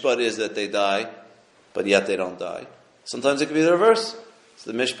 like mishpat is that they die, but yet they don't die. Sometimes it could be the reverse. It's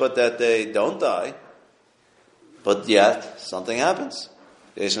the mishpat that they don't die, but yet something happens.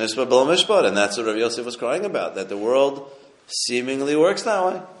 And that's what Rav Yosef was crying about, that the world seemingly works that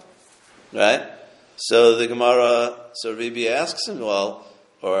way. Right? So the Gemara, so Rav Bibi asks him, or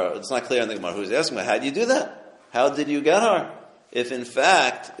it's not clear in the Gemara who's asking, how do you do that? How did you get her? If in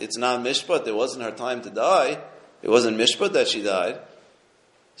fact it's not mishpat, it wasn't her time to die, it wasn't mishpat that she died,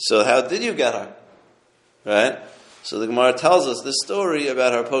 so how did you get her? Right? So the Gemara tells us this story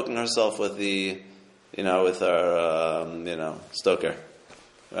about her poking herself with with her, stoker,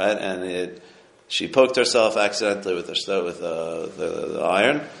 right? And she poked herself accidentally with the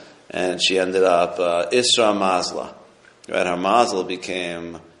iron, and she ended up Isra Mazla, right? Her Mazal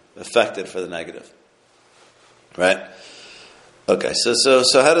became affected for the negative, right? Okay, so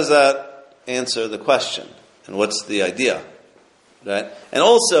how does that answer the question? And what's the idea, right? And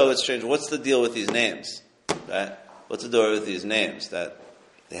also, it's strange. What's the deal with these names, right? What's the deal with these names? That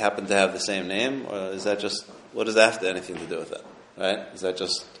they happen to have the same name, or is that just, what does that have anything to do with it, right? Is that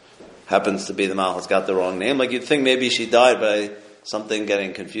just happens to be the Malach has got the wrong name? Like you'd think maybe she died by something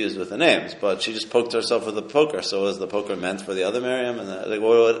getting confused with the names, but she just poked herself with a poker. So was the poker meant for the other Miriam? And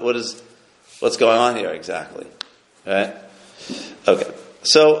what's going on here exactly, right? Okay,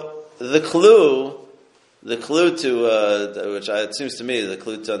 so the clue to it seems to me the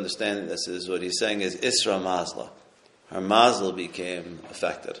clue to understanding this is what he's saying is Isra Mazla. Her Mazal became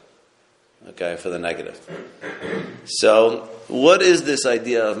affected, okay, for the negative. So, what is this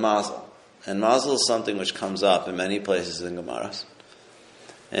idea of Mazal? And Mazal is something which comes up in many places in Gemaras.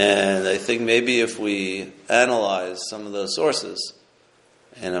 And I think maybe if we analyze some of those sources,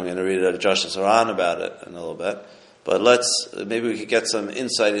 and I'm going to read a Josh Saran about it in a little bit, but maybe we could get some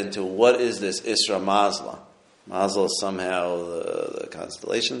insight into what is this Isra Mazla. Mazal is somehow the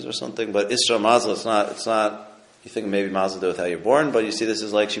constellations or something, but Isra Mazla, it's not, you think maybe Mazal to do with how you're born, but you see this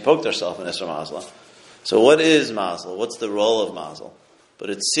is like she poked herself in Isra Mazla. So what is Mazal? What's the role of Mazal? But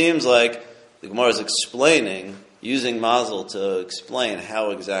it seems like the Gemara is explaining, using Mazal to explain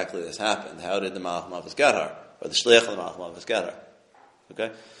how exactly this happened. How did the Malach Ha'maves get her? Or the Shliach of the Malach Ha'maves get her?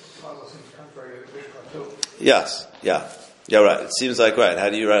 Okay? Mazal seems contrary to Mishpat too. Yes, yeah. Yeah, right. It seems like, right. How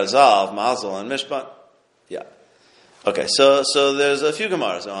do you resolve Mazal and Mishpat? Yeah. Okay, so there's a few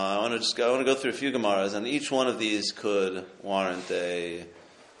Gemaras. I want to go through a few Gemaras, and each one of these could warrant a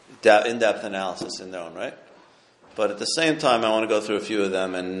in-depth analysis in their own right. But at the same time, I want to go through a few of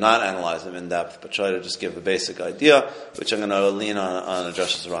them and not analyze them in depth, but try to just give a basic idea, which I'm going to lean on a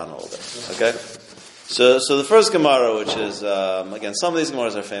Josh's Ran a little bit. Okay. So the first Gemara, which is again, some of these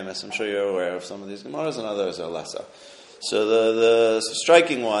Gemaras are famous. I'm sure you're aware of some of these Gemaras, and others are less so. So the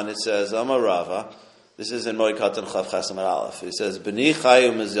striking one, it says Amar Rava. This is in Moed Katan Chav Chesam Aleph. It says B'ni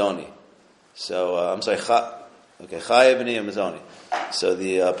Chayu Mizoni. So I'm sorry, Chayu B'ni Mizoni. So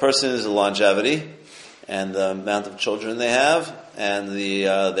the person is a longevity, and the amount of children they have, and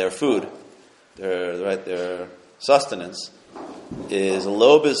their food, their sustenance, is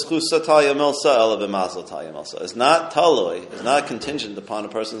lo b'zchusa talya milsa ela b'mazal talya milsa. It's not taloi, it's not contingent upon a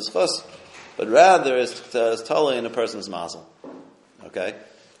person's chus, but rather it's taloi in a person's mazal. Okay?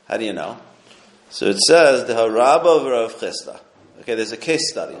 How do you know? So it says, the Rabba of Rav Chisda. Okay, there's a case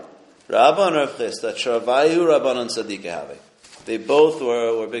study. Rabba and Rav Chisda, Sharvayu Rabbanon Tzaddik Have. They both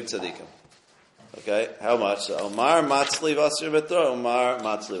were big tzaddikim. Okay, how much? So, Omar Matzli Vasir Mitra, Omar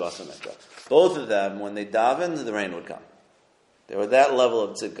Matzli Vasir Mitra. Both of them, when they davened, the rain would come. They were that level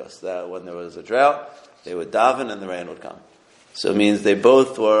of tzidkus, that when there was a drought, they would daven and the rain would come. So it means they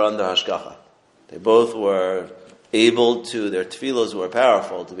both were under hashgacha. They both were able to, their tefillos were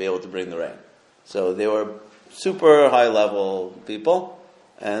powerful to be able to bring the rain. So they were super high level people,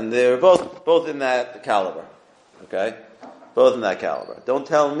 and they were both in that caliber. Okay? Both in that caliber. Don't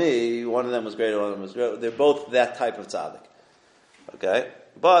tell me one of them was greater, one of them was greater. They're both that type of tzaddik. Okay?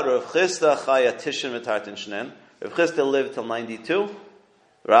 But Rav Chisda chaya tishin v'tartin shnen. Rav Chisda lived till 92.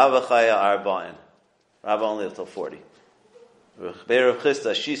 Rav chaya arba'in. Rav only lived till 40. Rav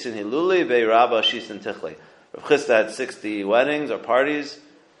Chisda shisin hiluli, Bei Rabba shisin tichlei. Rav Chisda had 60 weddings or parties,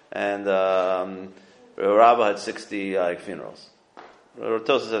 and Rabba had 60 funerals. Rav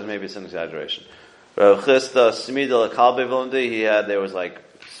Tosa says maybe it's an exaggeration. Rav Chisda smida l'kalbe v'lomdi, there was like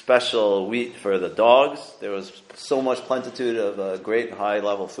special wheat for the dogs. There was so much plenitude of great high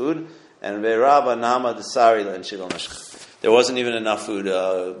level food. And Bei Rabba nama desari l'enshil mishka. There wasn't even enough food,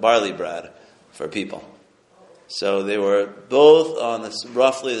 barley bread, for people. So they were both on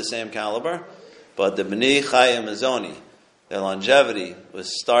roughly the same caliber, but the B'nai Chayim Azoni, their longevity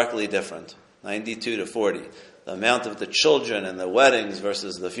was starkly different, 92 to 40. The amount of the children and the weddings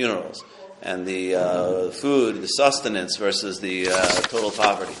versus the funerals, and the food, the sustenance versus the total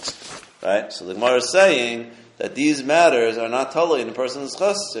poverty. Right? So the Gemara is saying that these matters are not totally in a person's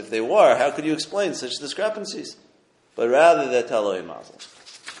chus. If they were, how could you explain such discrepancies? But rather they're totally in Mazal.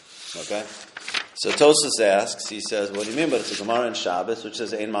 Okay? So Tosas asks, he says, what do you mean? But it's a Gemara in Shabbos which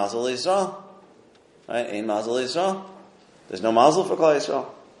says, Ein Mazal Yisrael. Right? Ein Mazal Yisrael. There's no Mazal for Klal Yisrael.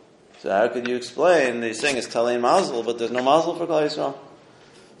 So how could you explain, he's saying it's Talei Mazal, but there's no Mazal for Klal Yisrael?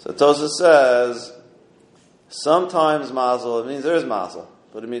 So Tosas says, sometimes Mazal, it means there is Mazal,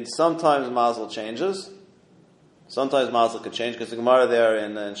 but it means sometimes Mazal changes. Sometimes Mazal could change, because the Gemara there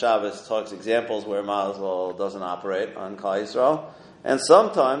in Shabbos talks examples where Mazal doesn't operate on Klal Yisrael, and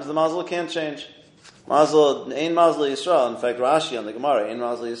sometimes the Mazal can't change. Mazal, Ein Mazal Yisrael, in fact Rashi on the Gemara, Ein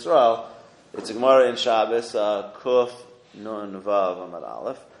Mazal Yisrael, it's a Gemara in Shabbos, Kuf Nun Vav Amad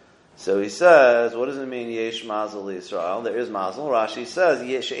Aleph. So he says, what does it mean, Yesh Mazal Yisrael? There is Mazal. Rashi says,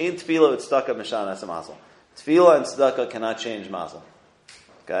 Yesh Ein Tefillah Tzedakah Mishan Esa Mazal. Tefillah and Tzedakah cannot change Mazal.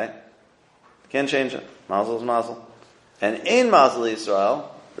 Okay? Can't change it. Mazal is Mazal. And Ein Mazal Yisrael,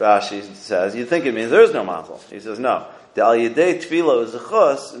 Rashi says, you think it means there is no Mazal. He says, no. The Al Yedei Tefillah is a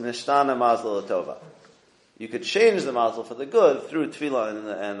chus, Nishtana Mazal Latova. You could change the Mazal for the good through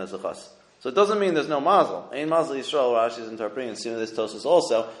Tefillah and as a chus. So it doesn't mean there's no Mazal. Ein Mazal Yisrael, Rashi is interpreting, and seeing this Tosas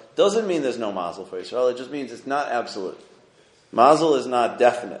also, doesn't mean there's no Mazal for Yisrael. It just means it's not absolute. Mazal is not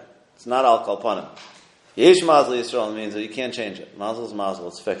definite. It's not al kalpanim. Yesh Mazal Yisrael means that you can't change it. Mazal is Mazal.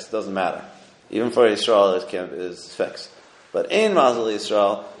 It's fixed. It doesn't matter. Even for Yisrael, it is fixed. But Ein Mazal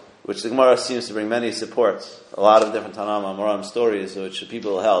Yisrael, which the Gemara seems to bring many supports, a lot of different Tanam Amoram stories which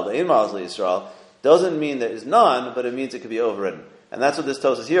people held. Ein Mazal Yisrael doesn't mean there is none, but it means it could be overridden. And that's what this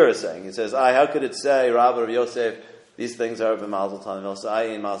Tosas here is saying. He says, how could it say, Rabbi or Yosef, these things are b'Mazal Tanam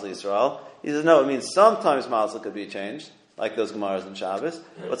Milsa, in Mazal Yisrael? He says, no, it means sometimes Mazal could be changed, like those Gemaras in Shabbos,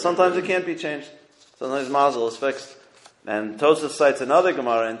 but sometimes it can't be changed. Sometimes Mazal is fixed. And Tosas cites another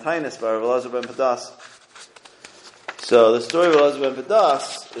Gemara in Tainis by Rav Elazar ben Padas. So the story of Elazar ben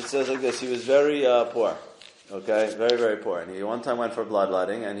Padas, it says like this, he was very poor. Okay, very, very poor. And he one time went for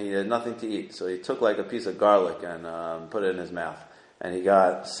bloodletting, and he had nothing to eat. So he took like a piece of garlic and put it in his mouth. And he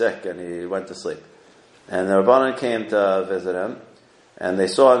got sick, and he went to sleep. And the Rabbanan came to visit him, and they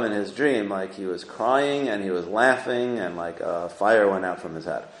saw him in his dream, like he was crying, and he was laughing, and like a fire went out from his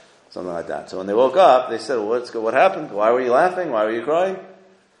head. Something like that. So when they woke up, they said, what happened? Why were you laughing? Why were you crying?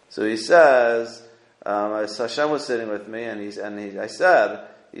 So he says, Hashem was sitting with me, I said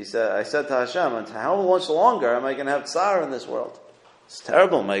to Hashem, how much longer am I going to have tsar in this world? It's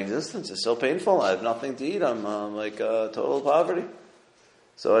terrible. My existence is so painful. I have nothing to eat. I'm like total poverty.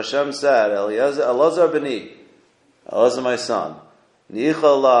 So Hashem said, Elazar b'ni, Elazar my son,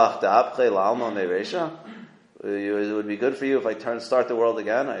 it would be good for you if I start the world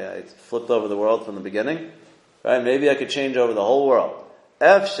again. I flipped over the world from the beginning. Right? Maybe I could change over the whole world.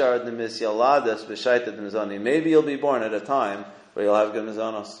 Efshar demis yaladas b'shaitat mizani. Maybe you'll be born at a time where you'll have good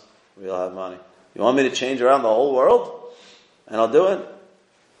mizanos, where you'll have money. You want me to change around the whole world? And I'll do it.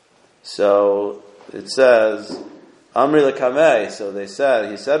 So it says, Amri lekamei. So he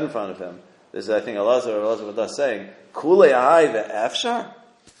said in front of him, this is, I think, Elazar was saying, Kulei ahai ve'efshar?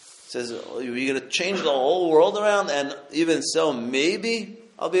 Says, are you going to change the whole world around? And even so, maybe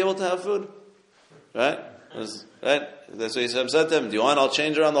I'll be able to have food? Right? Right? That's what he said to him. Do you want, I'll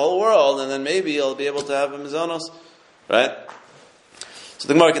change around the whole world, and then maybe I'll be able to have a mizonos? Right? So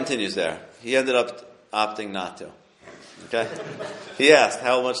the Gemara continues there. He ended up opting not to. Okay? He asked,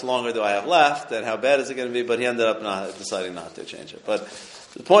 how much longer do I have left, and how bad is it going to be? But he ended up deciding not to change it. But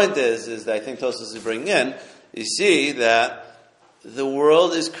the point is that I think Tosfos is bringing in, you see that the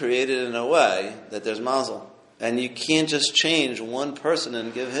world is created in a way that there's Mazal. And you can't just change one person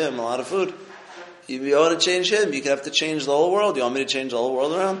and give him a lot of food. If you want to change him, you have to change the whole world. You want me to change the whole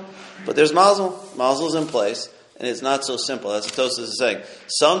world around? But there's Mazal. Mazal's in place, and it's not so simple. That's what Tosfos is saying.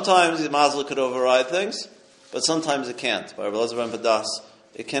 Sometimes the Mazal could override things, but sometimes it can't. By Rav Elazar ben Padas,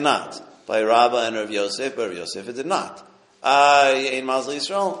 it cannot. By Rabbah and Rav Yosef, by Rav Yosef, it did not. In Mazal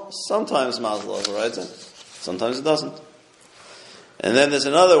Yisrael, sometimes Mazal overrides it, sometimes it doesn't. And then there's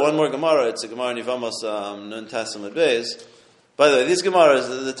one more Gemara. It's a Gemara in Yevamos Nun Testament Beis. By the way, these Gemaras,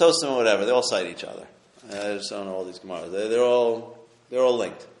 the Tosfos and whatever, they all cite each other. I just don't know all these Gemaras. They're all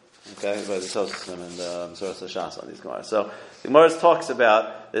linked. Okay, by the Tosfos and Source of Shas on these Gemaras. So the Gemara talks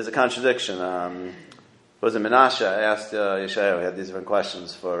about there's a contradiction. Was it Menashe asked Yeshayahu? He had these different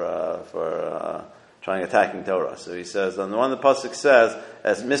questions for trying attacking Torah. So he says on the one the pasuk says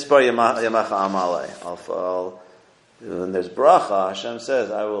as Mispar Yamacha Amalei. When there's bracha, Hashem says,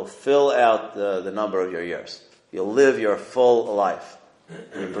 I will fill out the number of your years. You'll live your full life.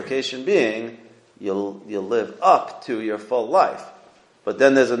 The implication being, you'll live up to your full life. But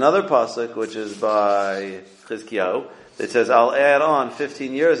then there's another pasuk, which is by Chizkiyahu, that says, I'll add on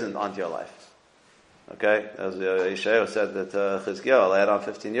 15 years onto your life. Okay? As Yeshayahu said that Chizkiyahu, I'll add on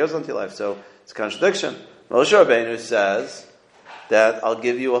 15 years onto your life. So it's a contradiction. Moshe Rabbeinu says that I'll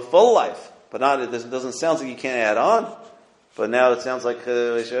give you a full life. But it doesn't sound like you can't add on. But now it sounds like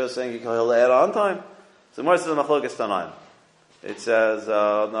Yeshayahu is saying he'll add on time. So more says Machlokas Tanaim. It says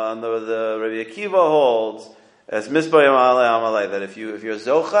on the Rabbi Akiva holds as Mispar Yamalei Amalei that if you're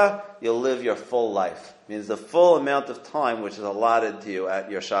Zocha, you'll live your full life. It means the full amount of time which is allotted to you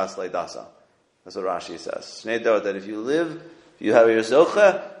at your Shas Leidasa. That's what Rashi says. That if you have your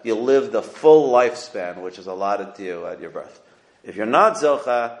Zocha, you'll live the full lifespan which is allotted to you at your birth. If you're not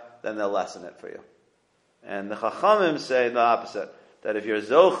Zocha, then they'll lessen it for you. And the Chachamim say the opposite, that if you're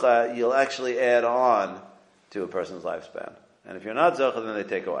Zocha, you'll actually add on to a person's lifespan. And if you're not Zocha, then they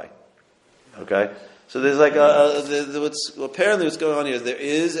take away. Okay? So there's like apparently what's going on here is there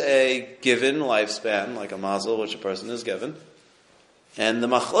is a given lifespan, like a Mazal, which a person is given. And the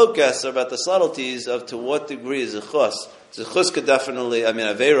Machlokas are about the subtleties of to what degree Zechus. Zechus could definitely,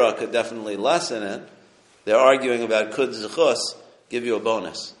 Aveira could definitely lessen it. They're arguing about could Zechus give you a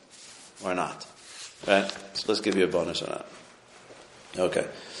bonus or not. Right? So let's give you a bonus or not. Okay.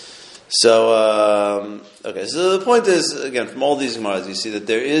 So the point is, again, from all these Gemaras, you see that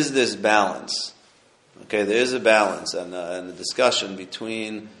there is this balance. Okay, there is a balance and a discussion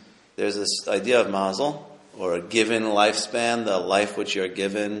between, there's this idea of Mazal, or a given lifespan, the life which you're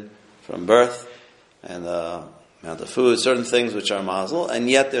given from birth, and the amount of food, certain things which are Mazal, and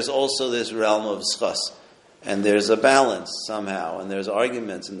yet there's also this realm of Zchus. And there's a balance somehow, and there's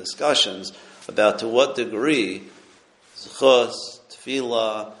arguments and discussions about to what degree Zchus,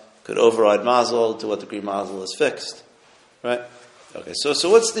 Tefillah could override Mazal, to what degree Mazal is fixed. Right? Okay, so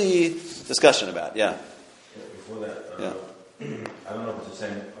what's the discussion about? Yeah. Before that, yeah. I don't know if it's the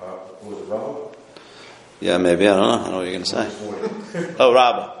same, was it Rabbah? Yeah, maybe, I don't know. I don't know what you're going to say. Oh,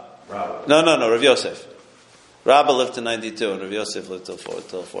 Rabbah. No, Rav Yosef. Rabbah lived to 92, and Rav Yosef lived till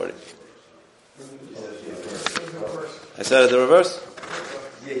 40. I said it the reverse?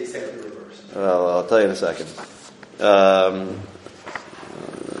 Yeah, you said it the reverse. Well, I'll tell you in a second. Rav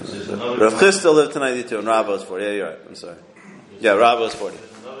Chisda lived to 92, and Rabbah was 40. Yeah, you're right. I'm sorry. Yeah, Rabbah was 40.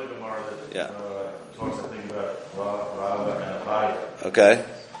 There's another Gemara that Yeah. talks something about Rabbah and Abaya. Okay.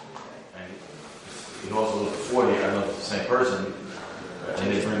 And he also lived to 40. I don't know if it's the same person.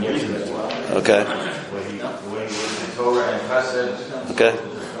 And they bring reasons as well. Okay. The way he was in Torah and Chesed. Okay.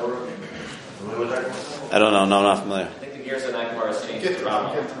 Familiar with that? I don't know. No, I'm not familiar. I think the gears of that Gemara has changed to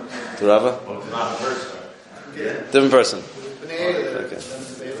Rabbah. To Rabbah? Oh, it's not the person. Different person. Okay.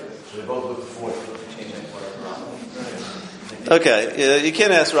 So they both lived to 40. Okay, you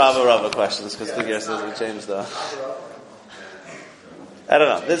can't ask Rabbah questions because the gear says we changed the. I don't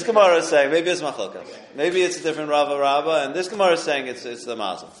know. This Gemara is saying, maybe it's Machlokas. Maybe it's a different Rava, and this Gemara is saying it's the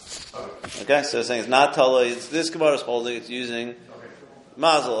Mazal. Okay, so it's saying it's not Tala. This Gemara is holding, it's using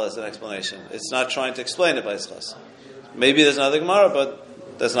Mazal as an explanation. It's not trying to explain it by Ischas. Maybe there's another Gemara,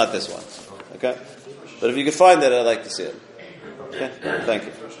 but that's not this one. Okay? But if you can find it, I'd like to see it. Okay? Thank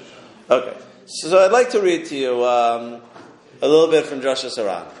you. Okay. So I'd like to read to you a little bit from Drasha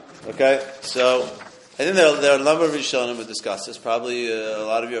Saran. Okay? So I think there are a number of Rishonim who discuss this. Probably a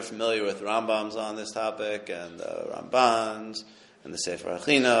lot of you are familiar with Rambams on this topic, and Rambans, and the Sefer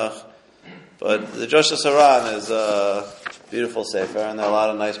HaChinuch. But the Drasha Saran is a beautiful Sefer, and there are a lot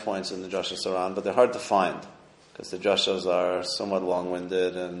of nice points in the Drasha Saran, but they're hard to find, because the drashas are somewhat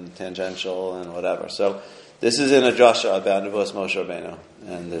long-winded and tangential and whatever. So this is in a drasha about Nevuos Moshe Rabbeinu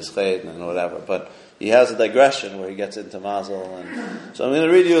and his chayt and whatever. But he has a digression where he gets into Mazal, and so I'm going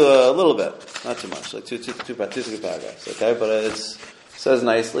to read you a little bit, not too much, like two, three paragraphs. Okay, but it says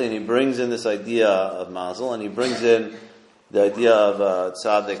nicely, and he brings in this idea of Mazal, and he brings in the idea of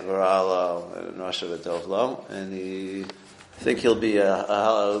tzaddik v'ra'ala and rasha v'tovlo, and I think he'll be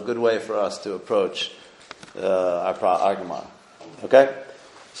a good way for us to approach our Gemara. Okay?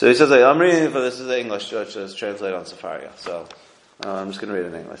 So he says, I'm reading for this is the English church that's translated on Sefaria. So I'm just going to read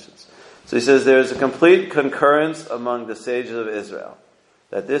it in English. So he says, there is a complete concurrence among the sages of Israel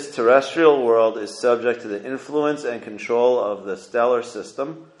that this terrestrial world is subject to the influence and control of the stellar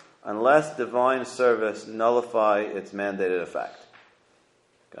system unless divine service nullify its mandated effect.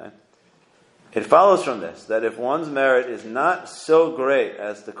 Okay? It follows from this that if one's merit is not so great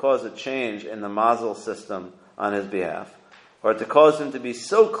as to cause a change in the Mazal system on his behalf, or to cause him to be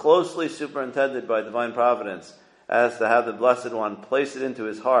so closely superintended by divine providence as to have the Blessed One place it into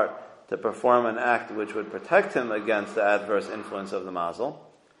his heart to perform an act which would protect him against the adverse influence of the Mazal,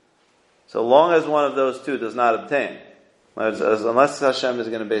 so long as one of those two does not obtain, unless Hashem is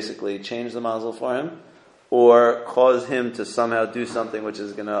going to basically change the Mazal for him, or cause him to somehow do something which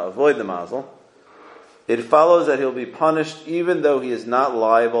is going to avoid the Mazal, it follows that he'll be punished even though he is not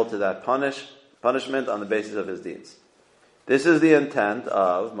liable to that punishment on the basis of his deeds. This is the intent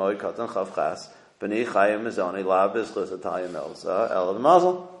of Moed Katan Chav Chas B'nei Chayim Mizoni La B'Zchus Atayim Elza El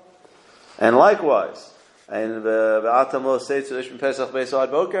Mazal. And likewise, and V'atam Lo Seitzu Ish Pesach Beiso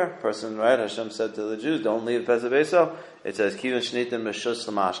Ad Boker, person, right? Hashem said to the Jews, don't leave Pesach Beiso. It says Kivin Shnitim Meshus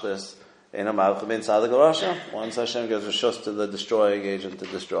L'Mashlis. Once Hashem gives a shus to the destroying agent to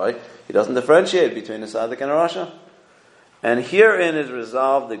destroy, he doesn't differentiate between a tzaddik and a rasha. And herein is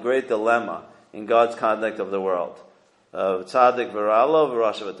resolved the great dilemma in God's conduct of the world, of tzaddik v'ra'alo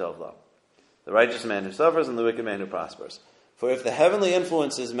v'rasha v'tovlo, the righteous man who suffers and the wicked man who prospers. For if the heavenly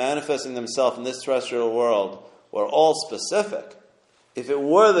influences manifesting themselves in this terrestrial world were all specific, if it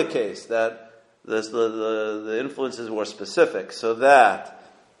were the case that the influences were specific, so that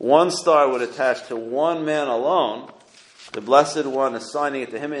one star would attach to one man alone, the Blessed One assigning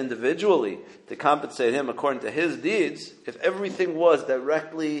it to him individually to compensate him according to his deeds, if everything was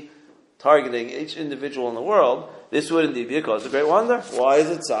directly targeting each individual in the world, this would indeed be a cause of great wonder. Why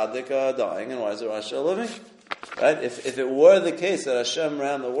is it tzaddik dying and why is it rasha living? Right? If it were the case that Hashem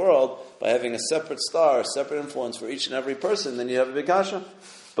ran the world by having a separate star, a separate influence for each and every person, then you have a big kasha.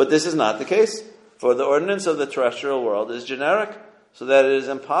 But this is not the case. For the ordinance of the terrestrial world is generic, so that it is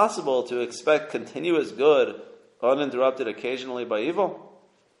impossible to expect continuous good uninterrupted occasionally by evil.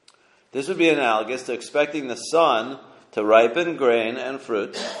 This would be analogous to expecting the sun to ripen grain and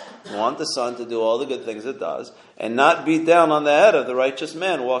fruit, want the sun to do all the good things it does, and not beat down on the head of the righteous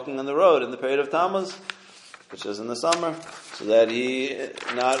man walking on the road in the period of Tammuz, which is in the summer, so that he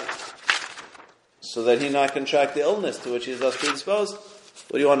not contract the illness to which he is thus predisposed.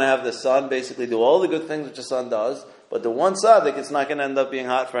 What do you want to have the sun basically do all the good things which the sun does, but the one tzaddik, it's not going to end up being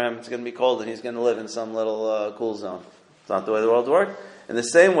hot for him, it's going to be cold, and he's going to live in some little cool zone. It's not the way the world works. In the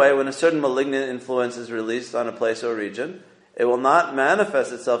same way, when a certain malignant influence is released on a place or a region, it will not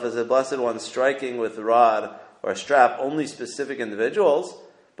manifest itself as a Blessed One striking with a rod or a strap only specific individuals,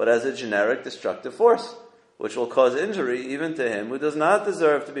 but as a generic destructive force, which will cause injury even to him who does not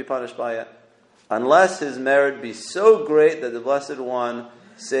deserve to be punished by it, unless his merit be so great that the Blessed One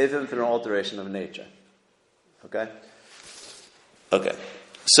save him through an alteration of nature. Okay?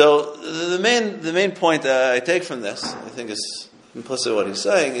 So the main point I take from this, I think is implicit what he's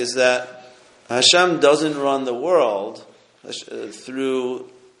saying, is that Hashem doesn't run the world through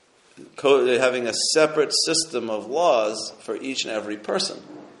having a separate system of laws for each and every person.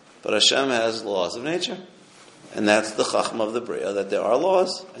 But Hashem has laws of nature. And that's the chachma of the Bria, that there are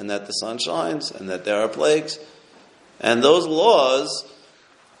laws, and that the sun shines, and that there are plagues. And those laws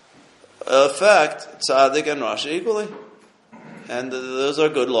affect tzaddik and rasha equally. and those are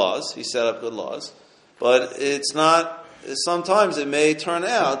good laws. He set up good laws. But it's not, sometimes it may turn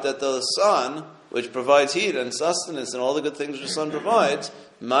out that the sun, which provides heat and sustenance and all the good things the sun provides,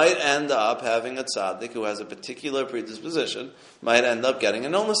 might end up having a tzaddik who has a particular predisposition, might end up getting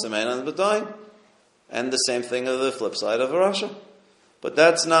an illness, and might end up dying. And the same thing of the flip side of a rasha. But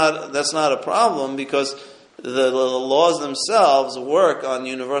that's not a problem, because the laws themselves work on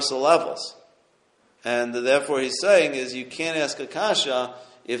universal levels. And therefore he's saying is you can't ask a kasha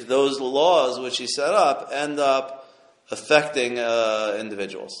if those laws which he set up end up affecting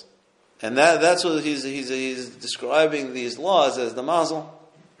individuals. And that's what he's describing these laws as the Mazal.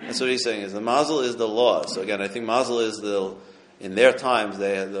 That's what he's saying is the Mazal is the law. So again, I think Mazal is in their times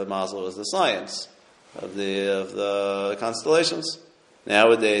the Mazal was the science of the constellations.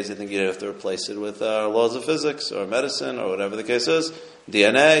 Nowadays, I think you'd have to replace it with laws of physics or medicine or whatever the case is,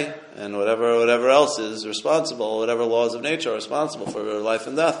 DNA and whatever else is responsible, whatever laws of nature are responsible for life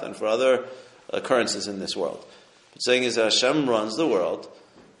and death and for other occurrences in this world. But saying is that Hashem runs the world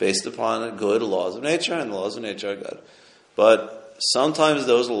based upon good laws of nature, and the laws of nature are good. But sometimes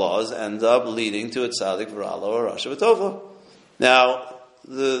those laws end up leading to a tzaddik v'rala or rasha v'tova. Now,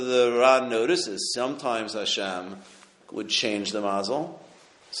 the Ran notices sometimes Hashem would change the Mazal.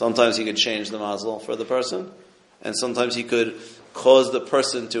 Sometimes he could change the Mazal for the person. And sometimes he could cause the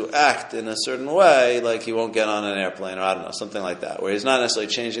person to act in a certain way, like he won't get on an airplane, or I don't know, something like that, where he's not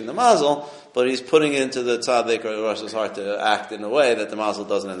necessarily changing the Mazal, but he's putting it into the tzaddik or the Rosh's heart to act in a way that the Mazal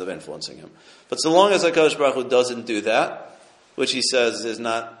doesn't end up influencing him. But so long as HaKadosh Baruch Hu doesn't do that, which he says is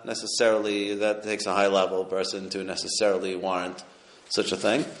not necessarily, that takes a high-level person to necessarily warrant such a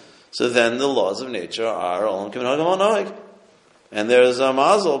thing, so then the laws of nature are Olam Kimin Hagam Noig. And there's a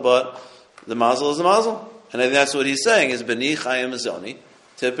Mazal, but the Mazal is the Mazal. And I think that's what he's saying, is B'ni Chayim Zoni.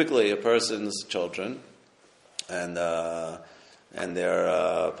 Typically a person's children and their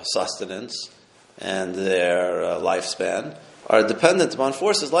sustenance and their lifespan are dependent upon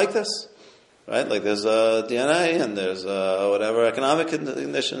forces like this. Right? Like there's DNA and there's whatever economic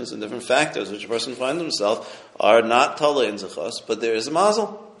conditions and different factors which a person finds himself are not Tala in Zechus, but there is a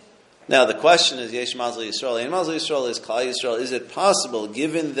Mazal. Now the question is, Yesh Mazal Yisrael, and Mazal Yisrael is Klal Yisrael. Is it possible,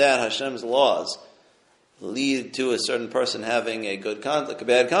 given that Hashem's laws lead to a certain person having a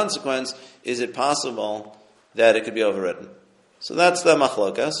bad consequence, is it possible that it could be overridden? So that's the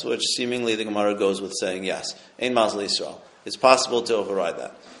machlokas, which seemingly the Gemara goes with saying yes. Ein Mazal Yisrael. It's possible to override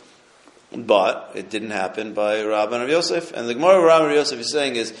that. But it didn't happen by Rav and Rav Yosef. And the Gemara of Rav and Rav Yosef is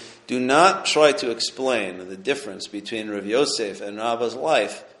saying is, do not try to explain the difference between Rav Yosef and Rabba's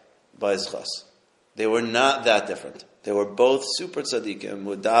life by Zchas. They were not that different. They were both super tzaddikim,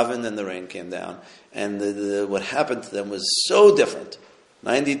 with daven and the rain came down. And what happened to them was so different.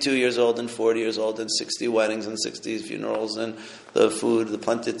 92 years old and 40 years old and 60 weddings and 60 funerals and the food, the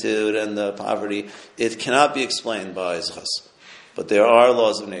plenitude and the poverty. It cannot be explained by Zchas. But there are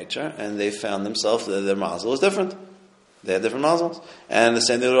laws of nature, and they found themselves that their mazel was different. They had different mazals. And the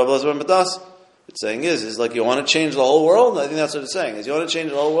same thing with Rabbi Elazar ben Badas. It's saying is like you want to change the whole world? I think that's what it's saying. Is you want to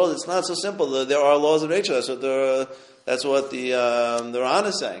change the whole world? It's not so simple. There are laws of nature. That's what the Ran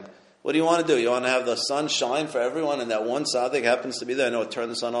is saying. What do you want to do? You want to have the sun shine for everyone, and that one tzaddik happens to be there. I know, turn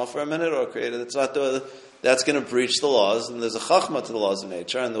the sun off for a minute or create it. It's not that's going to breach the laws, and there's a chachma to the laws of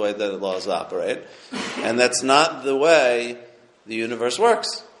nature and the way that the laws operate. And that's not the way the universe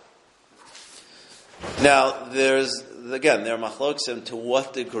works. Now, there are machloksim to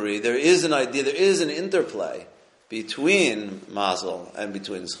what degree. There is an idea, there is an interplay between Mazal and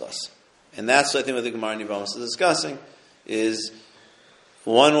between Zchas. And that's, I think, what the Gemara Nivamos is discussing, is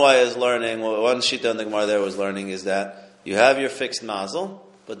one way is learning, one shita in the Gemara there was learning is that you have your fixed Mazal,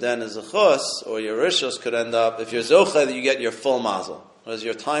 but then a Zechus or your Rishos could end up, if you're Zocha, you get your full Mazal. Whereas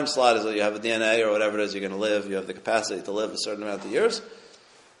your time slot is that you have a DNA or whatever it is you're going to live, you have the capacity to live a certain amount of years.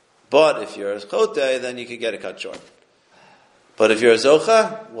 But if you're a Chote, then you could get it cut short. But if you're a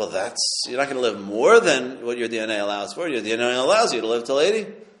Zocha, well you're not going to live more than what your DNA allows for. Your DNA allows you to live till 80.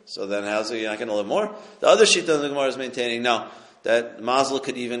 So then you're not going to live more? The other shita in the Gemara is maintaining, no, that Mazal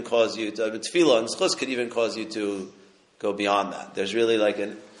could even cause you to, Tefillah and Zchus could even cause you to go beyond that. There's really like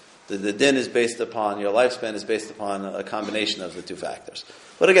the din is based upon, your lifespan is based upon a combination of the two factors.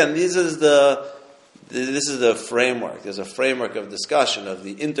 But again, this is the framework. There's a framework of discussion of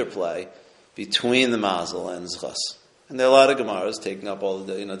the interplay between the Mazal and Zchus. And there are a lot of Gemaras taking up all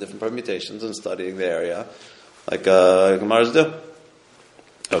the different permutations and studying the area, like Gemaras do.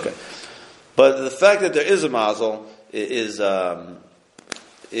 Okay. But the fact that there is a Mazal is a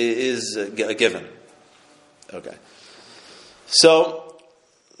given. Okay. So,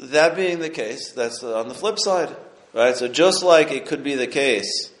 that being the case, that's on the flip side. Right? So just like it could be the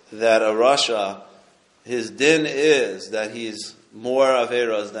case that a Rasha, his din is that he's more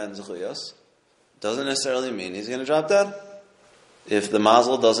Averas than Zechuyos, doesn't necessarily mean he's going to drop dead. If the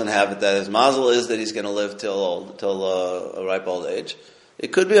Mazal doesn't have it, that his Mazal is that he's going to live till a ripe old age,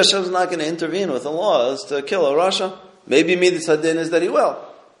 it could be Hashem's not going to intervene with the laws to kill a Rasha. Maybe Midas Hadin is that he will.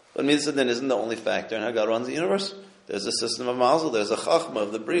 But Midas Hadin isn't the only factor in how God runs the universe. There's a system of Mazal, there's a Chachma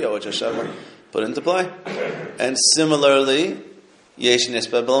of the Bria, which Hashem put into play. And similarly, Yesh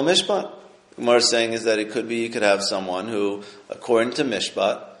Nisba B'Lo Mishpat. Gemara is saying is that it could be you could have someone who, according to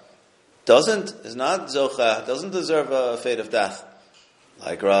Mishpat, is not Zocha, doesn't deserve a fate of death,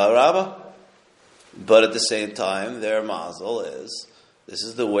 like Rabbah. But at the same time, their Mazal is, this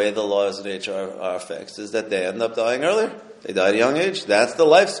is the way the laws of nature are fixed, is that they end up dying earlier. They die at a young age. That's the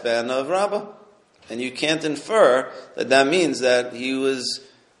lifespan of Rabbah. And you can't infer that means that he was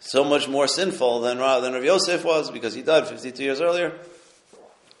so much more sinful than Rav Yosef was because he died 52 years earlier.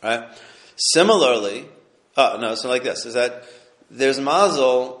 Right? Similarly, so like this, is that there's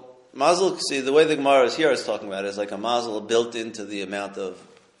Mazal, see, the way the Gemara is here is talking about it is like a Mazal built into the amount of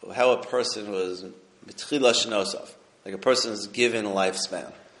how a person was, like a person's given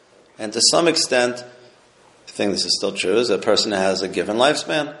lifespan. And to some extent, I think this is still true, is a person has a given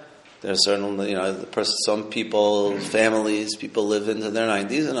lifespan. There's certainly, some people, families, people live into their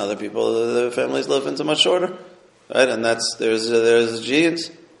 90s, and other people, their families live into much shorter. Right? And there's genes,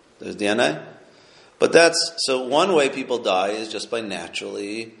 there's DNA. But so one way people die is just by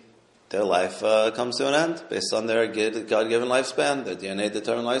naturally, their life comes to an end, based on their God-given lifespan, their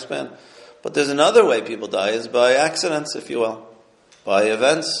DNA-determined lifespan. But there's another way people die is by accidents, if you will. By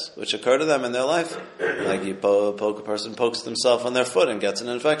events which occur to them in their life. Like a person pokes himself on their foot and gets an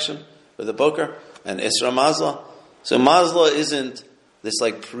infection with a poker. And Isra Mazla. So Mazla isn't this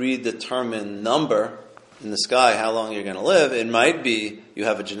like predetermined number in the sky, how long you're going to live. It might be you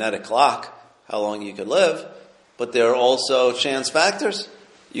have a genetic clock, how long you could live. But there are also chance factors.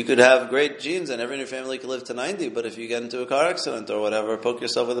 You could have great genes and everyone in your family could live to 90, but if you get into a car accident or whatever, poke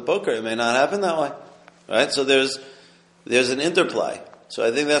yourself with a poker, it may not happen that way. Right? So there's an interplay. So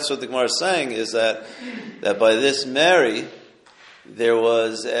I think that's what the Gemara is saying, is that by this Mary, there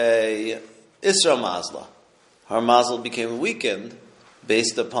was a Isra Mazla. Her Mazal became weakened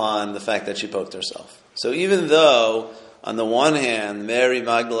based upon the fact that she poked herself. So even though, on the one hand, Mary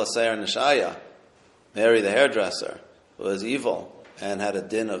Magdala Seir Nishaya, Mary the hairdresser, was evil and had a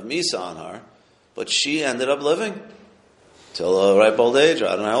din of Misa on her, but she ended up living till a ripe old age, or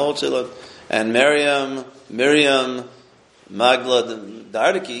I don't know how old she lived. And Miriam Magdala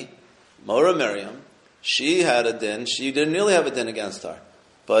Dardaki, Mora Miriam, she had a din. She didn't really have a din against her,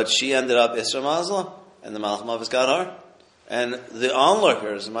 but she ended up Isra Mazla, and the Malach Ha'maves got her. And the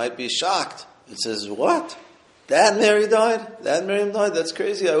onlookers might be shocked. It says, what? That Mary died? That Miriam died? That's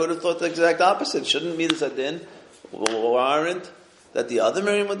crazy. I would have thought the exact opposite. Shouldn't be this a din warrant that the other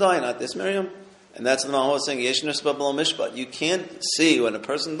Miriam would die, not this Miriam? And that's the Malach saying, Yesh Nisba B'Lo Mishpat. You can't see when a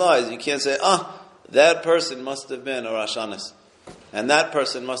person dies, you can't say, that person must have been a Rashanis. And that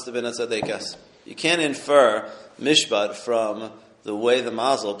person must have been a Tzaddikas. You can't infer Mishpat from the way the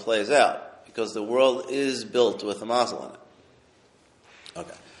Mazal plays out, because the world is built with a Mazal in it.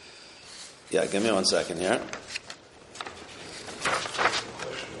 Okay. Yeah, give me 1 second here.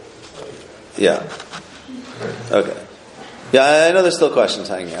 Yeah. Okay. Yeah, I know there's still questions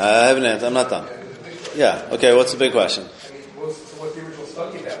hanging. I haven't answered. I'm not done. Yeah. Okay. What's the big question? What's the original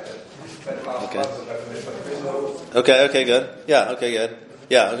study about that? Okay. Okay. Good. Yeah. Okay. Good.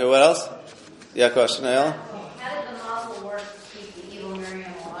 Yeah. Okay. What else? Yeah. Question, Ayala? How did the Mazal work to keep the evil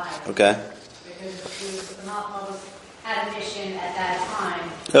Miriam alive? Okay. Because the Malach had a mission at that time.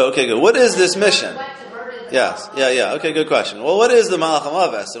 Oh, okay. Good. What is this mission? What diverted the Yes. Malach Yeah. Okay. Good question. Well, what is the Malach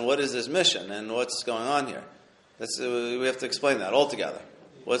Ha'maves and what is this mission and what's going on here? We have to explain that altogether.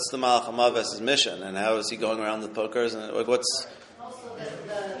 What's the Malach Ha'maves' mission, and how is he going around with pokers, and what's... Also,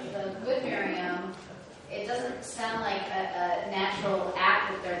 the good Miriam, it doesn't sound like a natural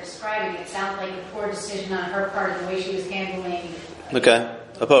act that they're describing. It sounds like a poor decision on her part in the way she was handling... Okay,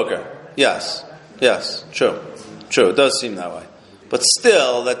 a poker. Yes, true. It does seem that way. But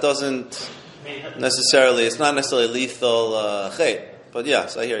still, that doesn't necessarily, it's not necessarily lethal chait. But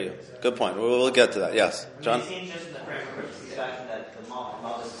yes, I hear you. Good point. We'll get to that. Yes, John? It seems just in the framework of discussion that the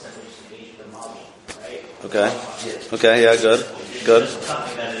Malach is essentially just engaged with the Malach, right? Okay, yeah, good.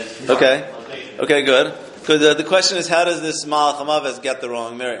 Okay, good. Good. The question is, how does this Malach Ha'maves get the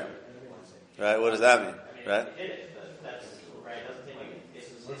wrong Miriam? Right? What does that mean? Right?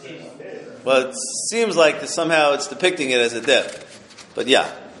 Well, it seems like somehow it's depicting it as a dip. But yeah.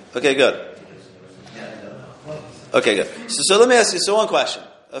 Okay, good. Okay, good. So let me ask you. So one question.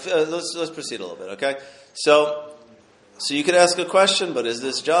 Let's proceed a little bit. Okay. So you could ask a question, but is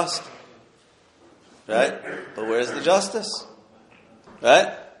this just? Right? But where's the justice?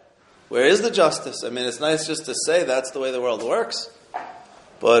 Right? Where is the justice? I mean, it's nice just to say that's the way the world works,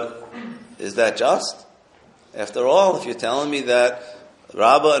 but is that just? After all, if you're telling me that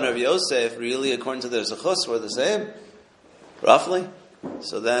Rabbah and Rav Yosef really, according to their zechus, were the same, roughly,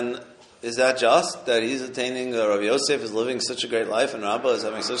 so then is that just that he's attaining, Rav Yosef is living such a great life and Rabbah is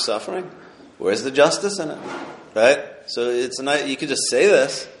having such suffering? Where's the justice in it? Right? So it's nice, you could just say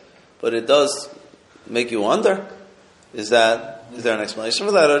this, but it does make you wonder, is there an explanation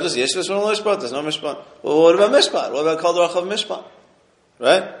for that? Or just yesh v'shon mishpat, there's no mishpat. Well, what about mishpat? What about kol derech of mishpat?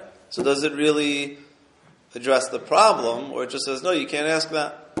 Right? So does it really address the problem, or it just says, no, you can't ask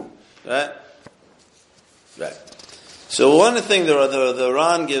that? Right? Right. So one thing, the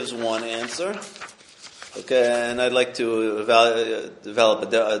Ran gives one answer, okay, and I'd like to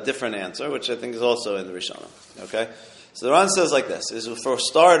develop a different answer, which I think is also in the Rishonim, okay? So the Ran says like this, is for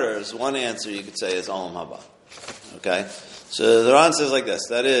starters, one answer you could say is Olam Haba, okay? So the Ran says like this,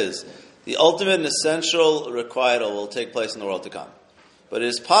 that is, the ultimate and essential requital will take place in the world to come. But it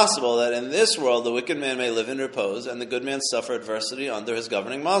is possible that in this world, the wicked man may live in repose, and the good man suffer adversity under his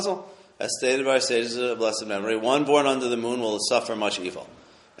governing Mazal. As stated by our sages of blessed memory, one born under the moon will suffer much evil.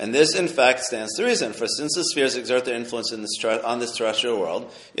 And this, in fact, stands to reason. For since the spheres exert their influence on this terrestrial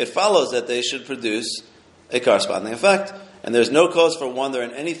world, it follows that they should produce a corresponding effect. And there's no cause for wonder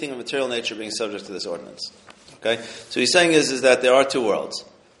in anything of material nature being subject to this ordinance. Okay? So he's saying is that there are two worlds.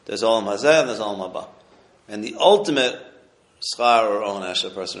 There's Olam Hazeh and there's Olam Haba. And the ultimate schar or onesh a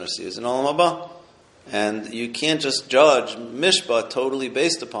person receives in Olam Haba. And you can't just judge mishpat totally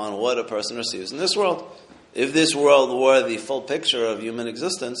based upon what a person receives in this world. If this world were the full picture of human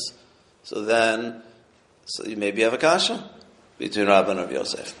existence, so you maybe have a kasha between Rabbah and Rav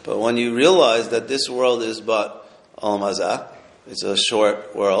Yosef. But when you realize that this world is but Olam Hazeh, it's a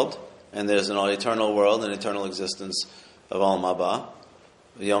short world, and there's an eternal world, an eternal existence of Olam Haba,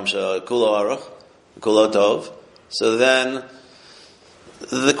 Yom Kulo Aruch, Kulo Tov, so then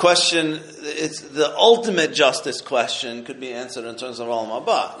the question, it's the ultimate justice question could be answered in terms of Olam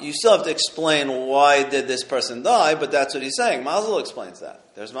Haba. You still have to explain why did this person die, but that's what he's saying. Mazal explains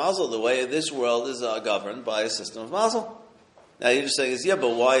that. There's Mazal, the way this world is governed by a system of Mazal. Now you're just saying,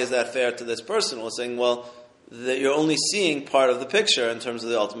 but why is that fair to this person? Well, saying, that you're only seeing part of the picture in terms of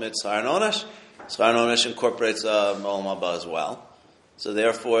the ultimate Schar and Onesh. Schar and Onesh incorporates Olam Haba as well. So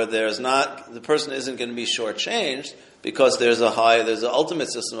therefore, the person isn't going to be shortchanged, because there's an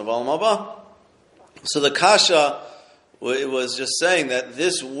ultimate system of Olam Haba. So the Kasha was just saying that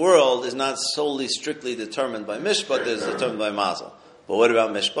this world is not solely strictly determined by Mishpat, it's determined by Mazal. But what about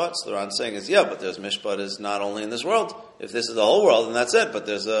Mishpat? So the Ran saying is, but there's Mishpat is not only in this world. If this is the whole world, then that's it, but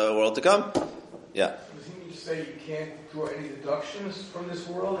there's a world to come. Yeah. Does he mean to say you can't draw any deductions from this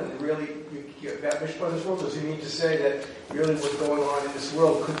world, and really that Mishpat in this world? Does he mean to say that really what's going on in this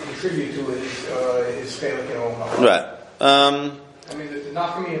world could contribute to his failing in Olam Haba? Right. I mean, the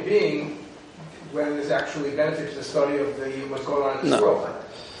Nachami being whether there's actually benefit to the study of what's going on in this world.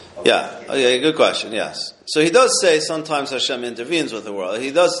 Yeah. Okay, good question. Yes. So he does say sometimes Hashem intervenes with the world.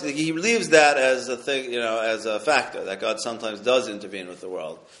 He leaves that as a thing, as a factor that God sometimes does intervene with the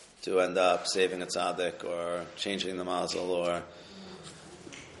world to end up saving a tzaddik or changing the mazal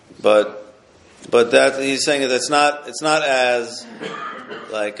but that he's saying that it's not as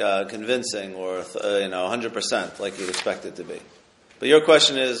convincing or 100% like you'd expect it to be. But your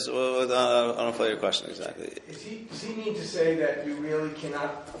question is, I don't follow your question exactly. Does he mean to say that you really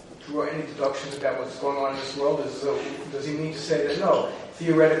cannot draw any deductions about what's going on in this world? Does he mean to say that no,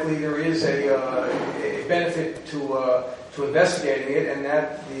 theoretically there is a benefit to investigating it, and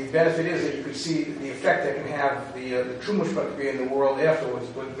that the benefit is that you could see the effect that can have the true mushpat to be in the world afterwards,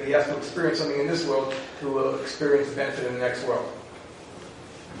 but he has to experience something in this world to experience the benefit in the next world?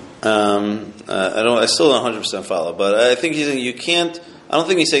 I still don't 100% follow, but I think he's saying you can't. I don't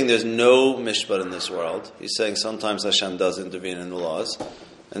think he's saying there's no mishpat in this world. He's saying sometimes Hashem does intervene in the laws,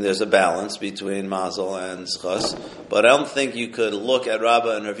 and there's a balance between Mazal and Zchus. But I don't think you could look at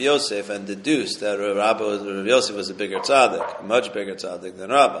Rabbah and Rav Yosef and deduce that Rav Yosef was a bigger tzaddik, much bigger tzaddik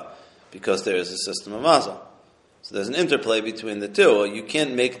than Rabbah, because there is a system of Mazal. So there's an interplay between the two. You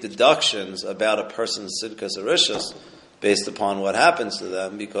can't make deductions about a person's sidkas or rishus based upon what happens to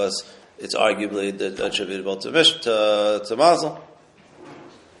them, because it's arguably attributable to Mazal.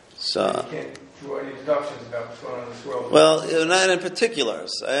 So you can't draw any deductions about what's going on in this world. Well, not in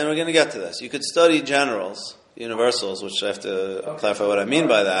particulars, and we're going to get to this. You could study generals, universals, which I have to clarify what I mean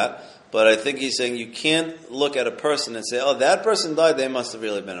by that, but I think he's saying you can't look at a person and say, oh, that person died, they must have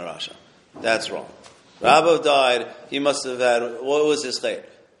really been a Rasha. That's wrong. Rabba died, he must have had, what was his chayt?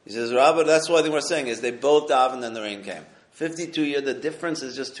 He says, Rabba, that's why we're saying is they both died and then the rain came. 52 years, the difference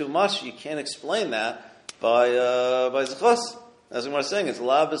is just too much. You can't explain that by zechus. That's what we're saying. It's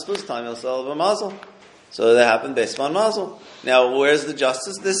la b'schus time el sel Mazal. So that happened based on Mazal. Now, where's the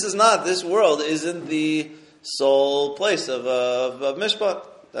justice? This world isn't the sole place of mishpat.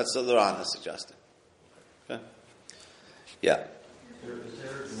 That's what the Ran is suggesting. Okay? Yeah. Is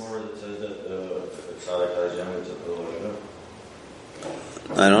there more that says that tzaddik dies young, it's a little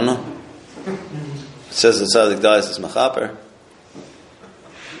I don't know. It says the tzaddik dies as machaper.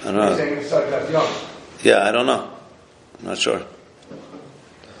 I don't know. You're saying the tzaddik dies young. Yeah, I don't know. I'm not sure.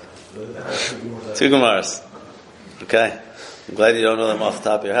 Two Gemaras. Okay. I'm glad you don't know them off the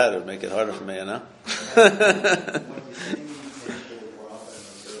top of your head. It would make it harder for me, you know?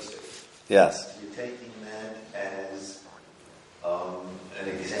 Yes. You're taking that as an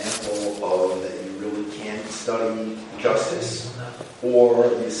example of that you really can't study justice, or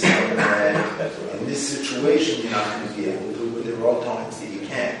you're saying that in this situation you're not going to be able to, but there are times that you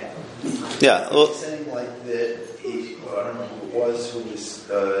can. Yeah. Well, You're saying like that, I don't know who it was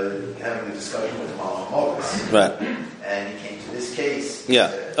having a discussion with Malach Ha'maves. right. And he came to this case. Yeah.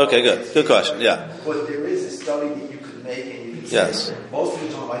 Said, Okay, good. Good question. Yeah. But there is a study that you could make, and you could Yes. say, most of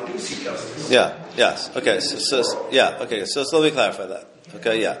the time I do see justice. Yeah. Yes. Okay. So yeah. Okay. So let me clarify that.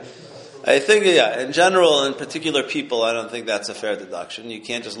 Okay. Yeah. I think, in general, in particular people, I don't think that's a fair deduction. You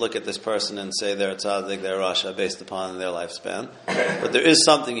can't just look at this person and say they're tzaddik, they're Rasha, based upon their lifespan. But there is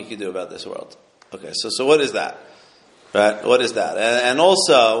something you can do about this world. Okay, so what is that? Right? What is that? And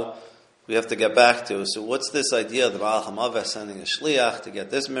also, we have to get back to, so what's this idea of the Malach Ha'maves sending a shliach to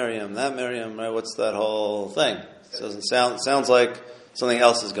get this Miriam, that Miriam, right? What's that whole thing? It doesn't sounds like something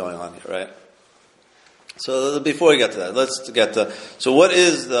else is going on here, right? So before we get to that, let's get to, so what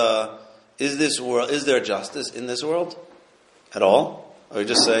is this world, is there justice in this world at all? Or are you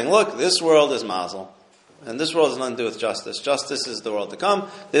just saying, look, this world is Mazal, and this world has nothing to do with justice. Justice is the world to come.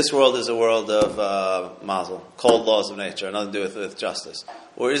 This world is a world of Mazal, cold laws of nature, nothing to do with justice.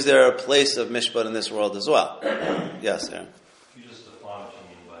 Or is there a place of mishpat in this world as well? Yes, Aaron. You just define what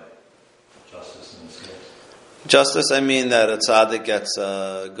you mean by justice in this case. Justice, I mean that a tzaddik gets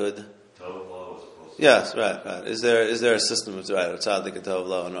good. Tov lo is supposed to. Yes, right. Is there a system of right, a tzaddik, a tov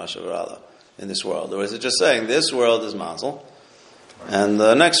lo, and rasha v'rala in this world, or is it just saying this world is Mazal, and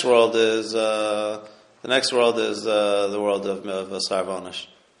the next world is the world of sarvonish,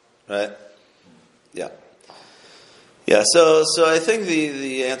 right? Yeah. Yeah, so I think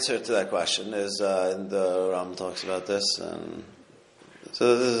the answer to that question is, and the Ram talks about this, and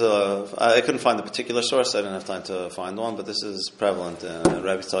so this is I couldn't find the particular source, I didn't have time to find one, but this is prevalent, and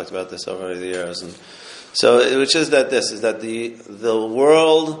Rabbi's talked about this over the years, and so which is that the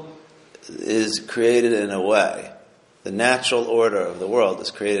world is created in a way, the natural order of the world is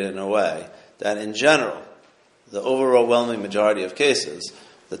created in a way that in general, the overwhelming majority of cases,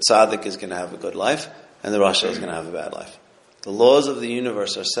 the tzaddik is going to have a good life, and the rasha is going to have a bad life. The laws of the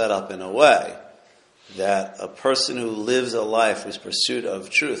universe are set up in a way that a person who lives a life whose pursuit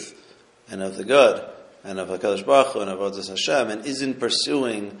of truth and of the good and of HaKadosh Baruch Hu and of Avodas Hashem and isn't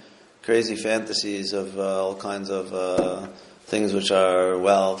pursuing crazy fantasies of all kinds of things which are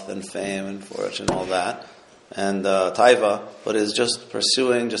wealth and fame and fortune and all that and taiva, but is just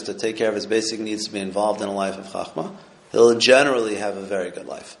pursuing just to take care of his basic needs to be involved in a life of chachma, he'll generally have a very good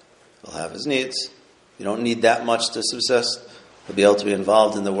life. He'll have his needs. You don't need that much to subsist. He'll be able to be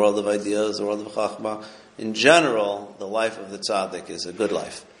involved in the world of ideas, the world of chachma. In general, the life of the tzaddik is a good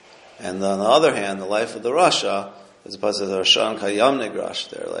life. And on the other hand, the life of the rasha, as opposed to the rasha and kayam negrash,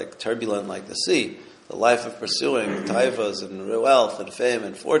 they're like turbulent like the sea. The life of pursuing taivas and wealth and fame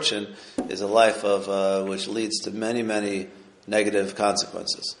and fortune is a life of which leads to many, many negative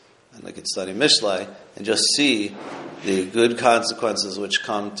consequences. And I could study Mishlei and just see the good consequences which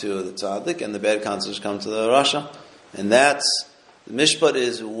come to the tzaddik and the bad consequences which come to the rasha. And that's, the mishpat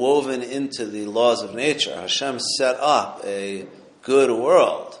is woven into the laws of nature. Hashem set up a good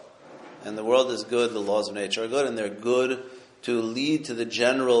world. And the world is good, the laws of nature are good, and they're good to lead to the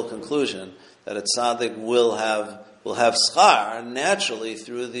general conclusion that a tzaddik will have schar naturally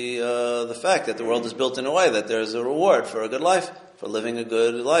through the fact that the world is built in a way that there is a reward for a good life, for living a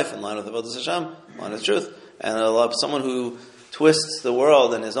good life in line with the Avodas Hashem, in line with truth. And someone who twists the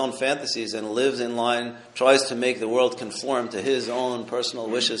world and his own fantasies and lives in line, tries to make the world conform to his own personal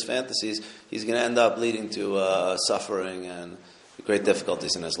wishes, fantasies, he's going to end up leading to suffering and great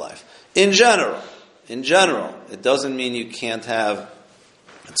difficulties in his life. In general, it doesn't mean you can't have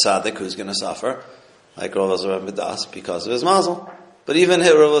tzaddik who's going to suffer, like Rav Bibi, because of his Mazal. But even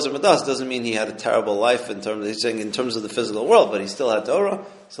Rav Bibi doesn't mean he had a terrible life in terms of the physical world, but he still had Torah,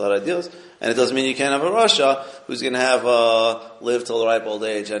 still had ideals, and it doesn't mean you can't have a Rasha who's going to have live till the ripe old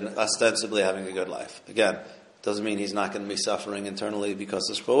age and ostensibly having a good life. Again, doesn't mean he's not going to be suffering internally because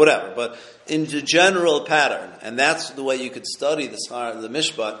of whatever. But in the general pattern, and that's the way you could study the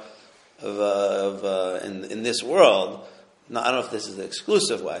mishpat in this world. Now, I don't know if this is the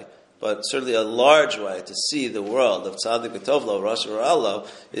exclusive way, but certainly a large way to see the world of tzaddik v'tovlo, rasha v'ra'alo,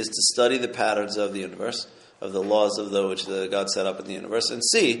 is to study the patterns of the universe, of the laws of which God set up in the universe, and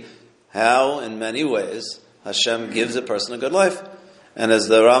see how, in many ways, Hashem gives a person a good life. And as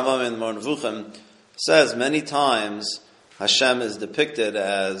the Rambam in Moreh Nevuchim says, many times Hashem is depicted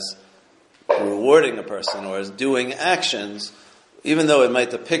as rewarding a person or as doing actions, even though it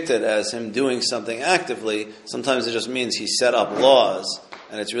might depict it as him doing something actively. Sometimes it just means he set up laws,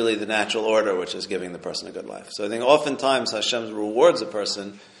 and it's really the natural order which is giving the person a good life. So I think oftentimes Hashem rewards a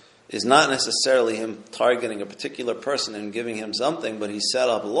person is not necessarily him targeting a particular person and giving him something, but he set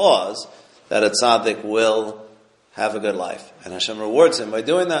up laws that a tzaddik will have a good life. And Hashem rewards him by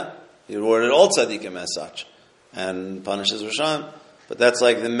doing that. He rewarded all tzaddikim as such, and punishes Rishon. But that's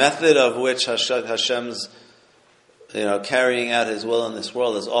like the method of which Hashem's carrying out His will in this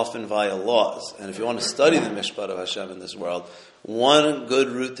world is often via laws. And if you want to study the mishpat of Hashem in this world, one good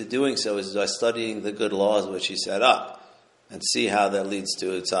route to doing so is by studying the good laws which He set up, and see how that leads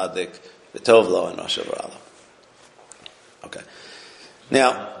to tzaddik, v'tovlo, and rasha v'ra'alo. Okay.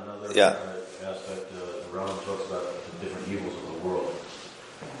 Now, another aspect, the Rambam talks about the different evils of the world.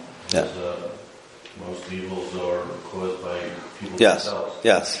 Yeah. Most evils are caused by people Yes. themselves.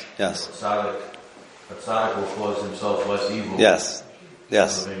 Yes. A tzaddik will cause himself less evil. Yes.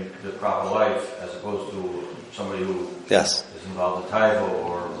 Living the proper life, as opposed to somebody who Yes. is involved in taiva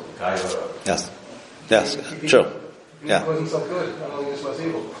or gaiva. Yes. True. He can cause himself good, not only just less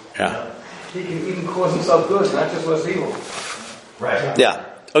evil. Yeah. He can even cause himself good, not just less evil. Right. Yeah.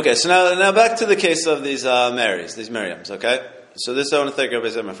 Okay, so now back to the case of these Marys, these Miriams, okay? So this, I want to thank Rabbi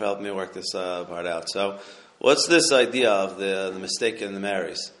Zimmer for helping me work this part out. So what's this idea of the mistake in the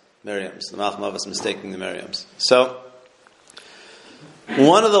Miriams, the Malach Ha'maves mistaking the Miriams? So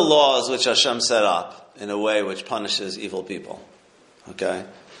one of the laws which Hashem set up in a way which punishes evil people, okay?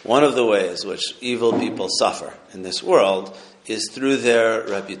 One of the ways which evil people suffer in this world is through their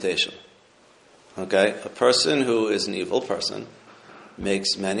reputation. Okay? A person who is an evil person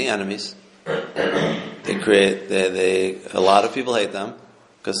makes many enemies. A lot of people hate them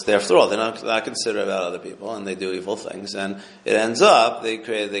because, after all, they're not considerate about other people, and they do evil things. And it ends up they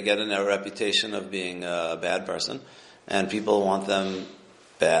get a reputation of being a bad person, and people want them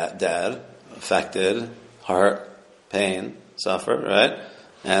dead, affected, hurt, pain, suffer, right?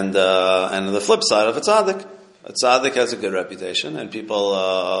 And the flip side of a tzaddik has a good reputation, and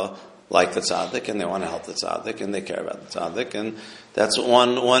people like the tzaddik, and they want to help the tzaddik, and they care about the tzaddik, and that's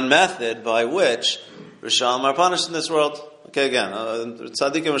one method by which Risham are punished in this world. Okay, again,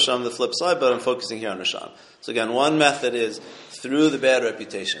 tzaddik and Risham the flip side, but I'm focusing here on Risham. So again, one method is through the bad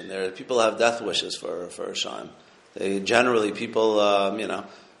reputation. People have death wishes for Risham.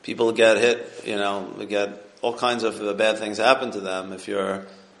 People get hit. They get all kinds of bad things happen to them. If you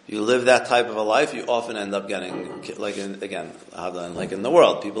live that type of a life, you often end up getting, like in the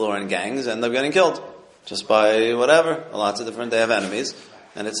world, people who are in gangs end up getting killed just by whatever. They have enemies,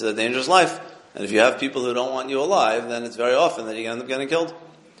 and it's a dangerous life. And if you have people who don't want you alive, then it's very often that you end up getting killed.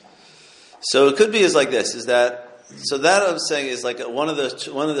 So it could be like this: that I'm saying is like one of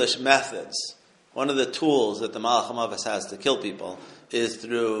the methods, one of the tools that the Malach Ha'maves has to kill people is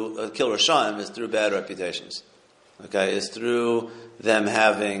through kill Rashaim is through bad reputations. Okay, is through them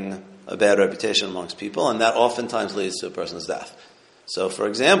having a bad reputation amongst people, and that oftentimes leads to a person's death. So, for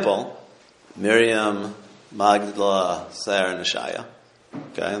example, Miriam, Magdala, Sarah, and Ashaya,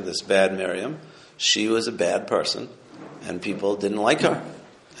 okay, this bad Miriam, she was a bad person, and people didn't like her,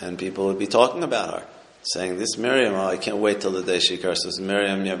 and people would be talking about her, saying, "This Miriam, I can't wait till the day she curses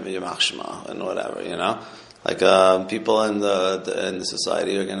Miriam Yamach Shema," and whatever, Like people in the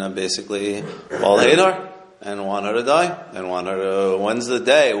society are going to basically all hate her and want her to die, and want her to, when's the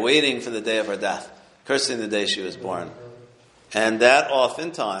day, waiting for the day of her death, cursing the day she was born. And that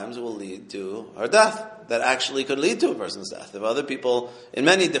oftentimes will lead to her death. That actually could lead to a person's death. If other people, in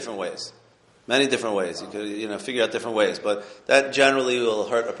many different ways, you could, figure out different ways, but that generally will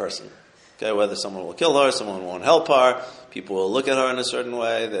hurt a person. Okay, whether someone will kill her, someone won't help her, people will look at her in a certain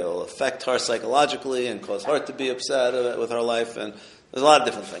way, they will affect her psychologically and cause her to be upset with her life, and there's a lot of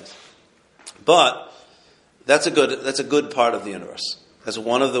different things. But that's a good part of the universe. That's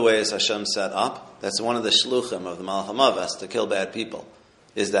one of the ways Hashem set up. That's one of the shluchim of the Malach Ha'maves, to kill bad people.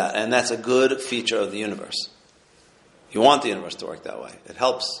 Is that, and that's a good feature of the universe. You want the universe to work that way. It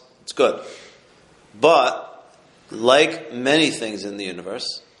helps. It's good. But, like many things in the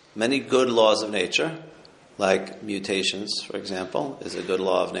universe, many good laws of nature, like mutations, for example, is a good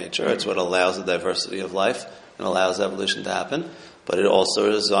law of nature. It's what allows the diversity of life and allows evolution to happen. But it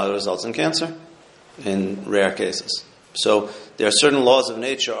also results in cancer in rare cases. So there are certain laws of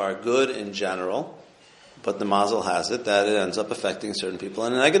nature are good in general, but the Mazal has it that it ends up affecting certain people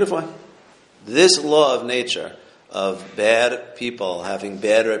in a negative way. This law of nature of bad people having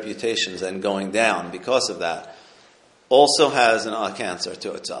bad reputations and going down because of that also has a cancer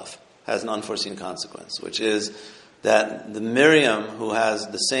to itself, has an unforeseen consequence, which is that the Miriam who has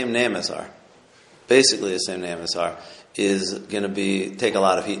the same name as her, basically the same name as her, is going to take a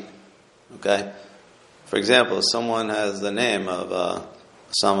lot of heat. Okay? For example, if someone has the name of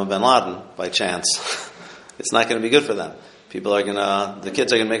Osama bin Laden by chance, it's not going to be good for them. The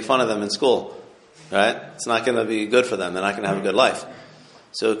kids are going to make fun of them in school. Right? It's not going to be good for them. They're not going to have a good life.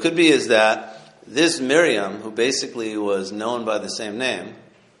 So it could be is that this Miriam, who basically was known by the same name,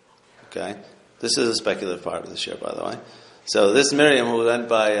 okay, this is a speculative part of the shir, by the way. So this Miriam, who went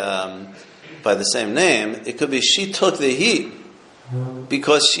by the same name, it could be she took the heat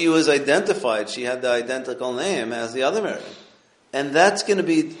because she was identified. She had the identical name as the other Miriam, and that's going to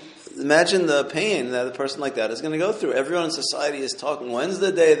be. Imagine the pain that a person like that is going to go through. Everyone in society is talking. When's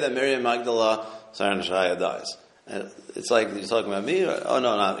the day that Miriam Magdala Saran Shaya dies? And it's like, you're talking about me? Oh,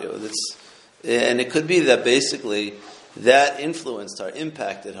 no, not you. And it could be that basically that influenced her,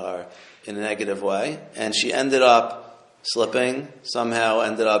 impacted her in a negative way, and she ended up slipping, somehow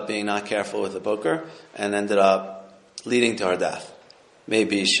ended up being not careful with the poker, and ended up leading to her death.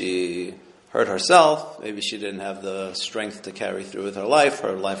 Maybe she hurt herself, maybe she didn't have the strength to carry through with her life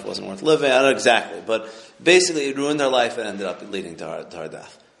wasn't worth living, I don't know exactly, but basically it ruined her life and ended up leading to her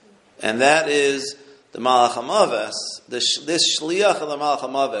death. And that is the Malach Ha'maves, this shliach of the Malach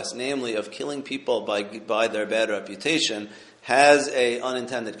Ha'maves, namely of killing people by their bad reputation, has a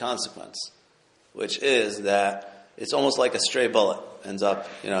unintended consequence, which is that it's almost like a stray bullet ends up,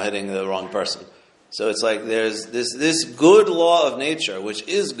 hitting the wrong person. So it's like there's this good law of nature, which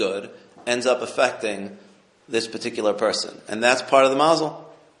is good, ends up affecting this particular person. And that's part of the Mazal.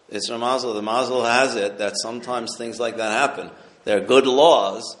 It's a Mazal. The Mazal has it that sometimes things like that happen. They're good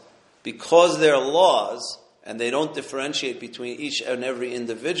laws. Because they're laws, and they don't differentiate between each and every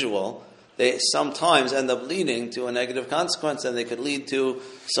individual, they sometimes end up leading to a negative consequence, and they could lead to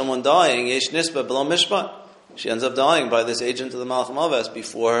someone dying. Yesh nisba below mishpat. She ends up dying by this agent of the Malach Ha'maves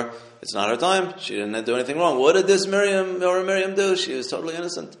before it's not her time. She didn't do anything wrong. What did this Miriam do? She was totally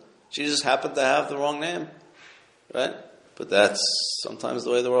innocent. She just happened to have the wrong name. Right? But that's sometimes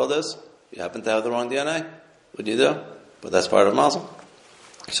the way the world is. You happen to have the wrong DNA. What do you do? But that's part of Mazal.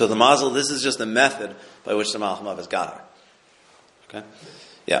 So the Mazal, this is just a method by which the Malach Ha'maves got her. Okay?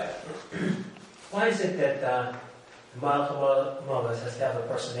 Yeah. Why is it that the Malach Ha'maves has to have a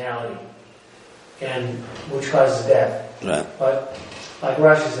personality, and which causes death? Right. But, like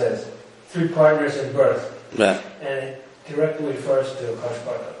Rashi says, 3 partners in birth. Right. And it directly refers to Kadosh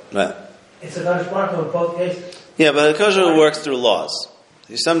Baruch Hu. Right. It's a Kadosh Baruch Hu in both cases. Yeah, but Kadosh Baruch Hu works through laws.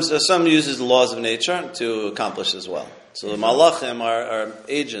 Some uses the laws of nature to accomplish as well. So the Malachim are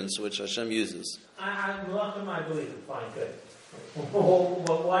agents which Hashem uses. Malachim, I believe, fine, good.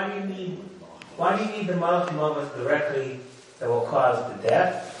 But why do you need the Malach Ha'maves directly that will cause the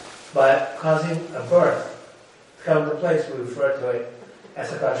death, but causing a birth to come to the place we refer to it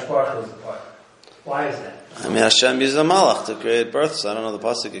as a Kadosh Baruch Hu's part? Why is that? I mean, Hashem uses a malach to create births. I don't know the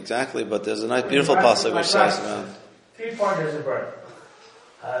pasuk exactly, but there's a nice, beautiful pasuk which says, 3 partners in birth: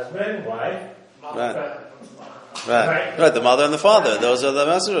 husband, wife, Right. The mother and the father. Those are the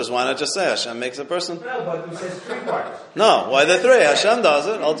messengers. Why not just say Hashem makes a person? No, but it says 3 partners. No, why the 3? Hashem does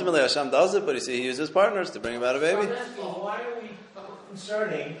it. Ultimately, Hashem does it, but you see, He uses partners to bring about a baby. Why are we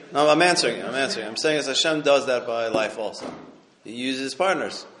concerning? No, I'm answering. I'm saying as Hashem does that by life also. He uses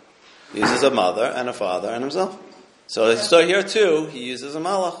partners. He uses a mother and a father and himself. So here too, He uses a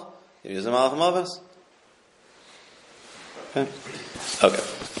malach. He uses a Malach Ha'maves. Okay.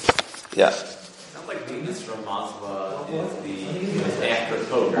 Yeah. Sounds like Venus from Mazal is after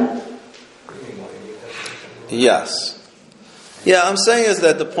poker. Yes. Yeah, I'm saying is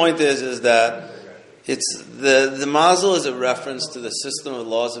that the point is that it's the Mazal is a reference to the system of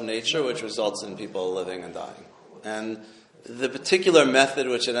laws of nature which results in people living and dying. And the particular method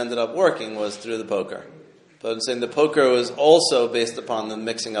which it ended up working was through the poker. But I'm saying the poker was also based upon the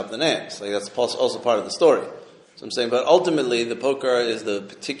mixing up the names. Like that's also part of the story. So I'm saying, but ultimately the poker is the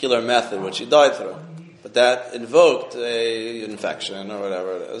particular method which he died through. But that invoked a infection or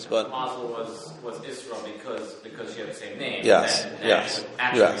whatever it is. But Mazal was Israel because she had the same name. Yes, and yes,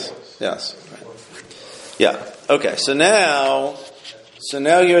 yes. right. Yeah. Okay. So now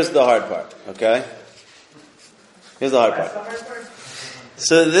here's the hard part. Okay. Here's the hard part.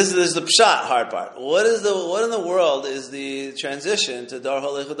 So this is the pshat hard part. What in the world is the transition to dar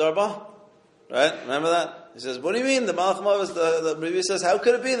holich dar ba? Right? Remember that? He says, what do you mean? The Malach Ha'maves, the Rav Bibi says, how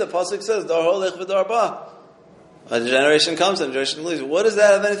could it be? The pasuk says, dar holich v'dar ba. A generation comes and a generation leaves. What does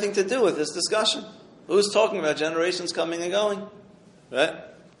that have anything to do with this discussion? Who's talking about generations coming and going? Right?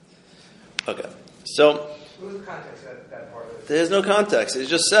 Okay. So, What was the context of that part of it? there's no context. It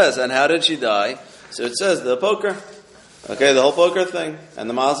just says, and how did she die? So it says, the poker. Okay, the whole poker thing. And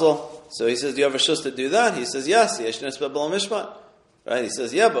the Mazal. So he says, do you have a shus to do that? He says, yes. Yesh nisbah b'lo mishpat. Right? He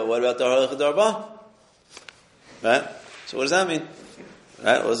says, yeah, but what about dar holich v'dar ba? Right? So what does that mean?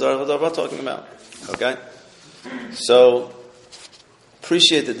 Right? What is dar holich v'dar ba talking about? Okay? So,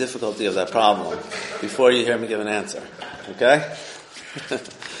 appreciate the difficulty of that problem before you hear me give an answer. Okay?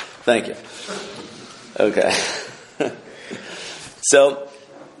 Thank you. Okay.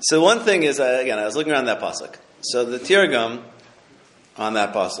 So one thing is, again, I was looking around that pasuk. So the Tirgum on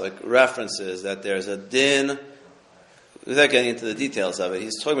that pasuk references that there's a din, without getting into the details of it,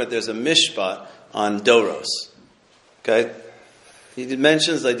 he's talking about there's a mishpat on doros. Okay? He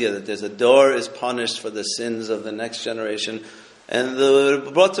mentions the idea that there's a dor is punished for the sins of the next generation. And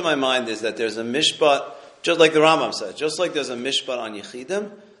what brought to my mind is that there's a mishpat, just like the Rambam said, just like there's a mishpat on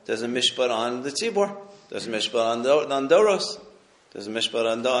Yechidim, there's a mishpat on the Tzibor. There's a mishpat on Doros. There's a mishpat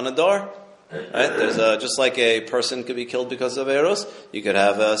on a dor. Right? There's just like a person could be killed because of Eros, you could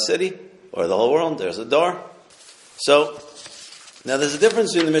have a city or the whole world. There's a dor. So, now there's a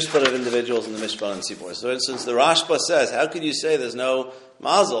difference between the mishpat of individuals and the mishpat on tzibor. So, for instance, the Rashba says, how could you say there's no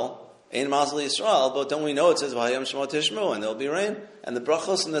Mazal, Ein Mazal Yisrael, but don't we know it says, V'hayam Shema Tishmu, and there'll be rain? And the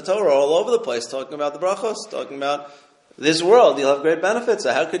brachos in the Torah are all over the place talking about the brachos, talking about this world, you'll have great benefits.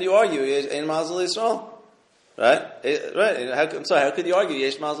 So how could you argue, Ein Mazal Yisrael? Right? Right. How could you argue,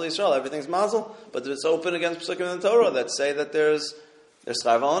 Yesh Mazal Yisrael, everything's Mazal, but it's open against Pesukim in the Torah that say that there's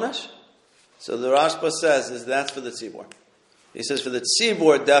Chayv Onesh? So the Rashba says, that's for the tzibor. He says for the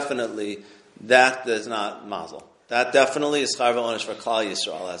tzibor, definitely, that is not Mazal. That definitely is Chayv Onesh for Klal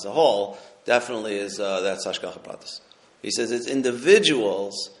Yisrael as a whole. Definitely is, that's Hashgacha Pratis. He says it's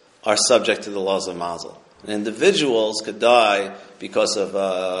individuals are subject to the laws of Mazal. And individuals could die because of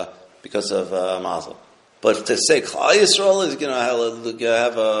Mazal. But to say Klal Yisrael is going to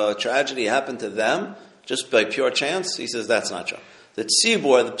have a tragedy happen to them just by pure chance, he says that's not true. The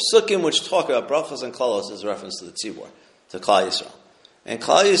tzibor, the psukim which talk about brachos and klalos is a reference to the tzibor, to Klal Yisrael. And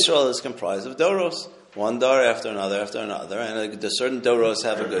Klal Yisrael is comprised of doros, one dar after another, and the certain doros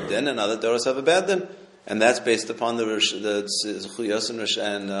have a good din, and other doros have a bad din. And that's based upon the zechuyos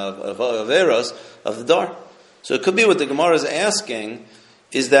and averos of the dar. So it could be what the Gemara is asking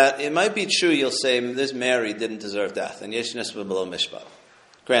is that it might be true, you'll say, this Mary didn't deserve death, and yesh nisbah below mishpat.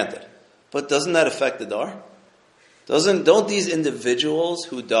 Granted. But doesn't that affect the dar? Don't these individuals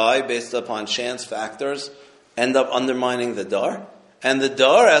who die based upon chance factors end up undermining the dar? And the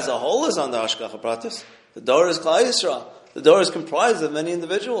dar as a whole is under Hashgacha Pratis. The dar is Klal Yisrael. The dar is comprised of many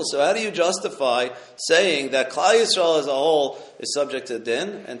individuals. So how do you justify saying that Klal Yisrael as a whole is subject to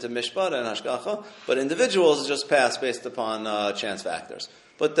din and to mishpat and hashgacha, but individuals just pass based upon chance factors?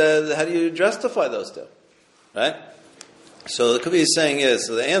 But how do you justify those two? Right? So the Kavi is saying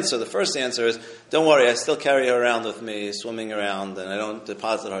the first answer is, don't worry, I still carry her around with me, swimming around, and I don't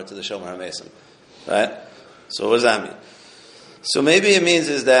deposit her to the Shomer HaMesim. Right? So what does that mean? So maybe it means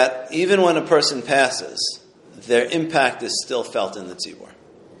is that even when a person passes, their impact is still felt in the tzibor.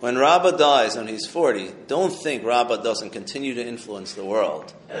 When Rabbah dies when he's 40, don't think Rabbah doesn't continue to influence the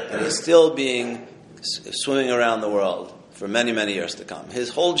world, and he's still swimming around the world for many, many years to come. His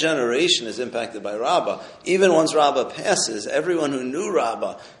whole generation is impacted by Rabbah. Even once Rabbah passes, everyone who knew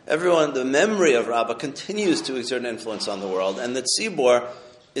Rabbah, the memory of Rabbah continues to exert an influence on the world, and the tzibor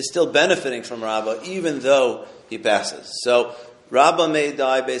is still benefiting from Rabbah even though he passes. So Rabbah may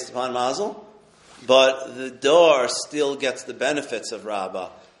die based upon Mazal, but the Dor still gets the benefits of Rabbah,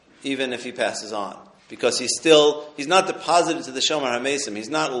 even if he passes on. Because he's not deposited to the Shomer HaMesim. He's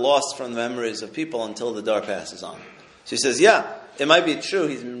not lost from the memories of people until the Dor passes on. So he says, yeah, it might be true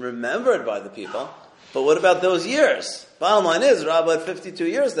he's remembered by the people, but what about those years? Bottom line is, Rabbah had 52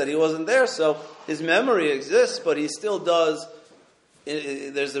 years that he wasn't there, so his memory exists, but he still does.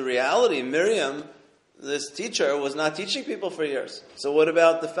 There's the reality, Miriam, this teacher was not teaching people for years. So what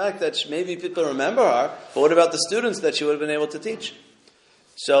about the fact that maybe people remember her, but what about the students that she would have been able to teach?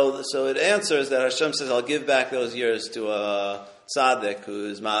 So it answers that Hashem says, I'll give back those years to a tzaddik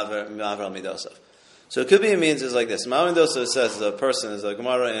who's ma'aver midosav. So it could be it means is like this. Ma'aver midosav says the person is a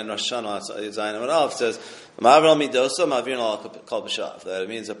Gemara in Rosh Hashanah Zayin Amud Aleph says ma'aver midosav ma'avirin al kol b'shav. That it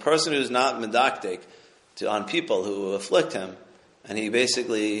means a person who's not medaktik on people who afflict him, and he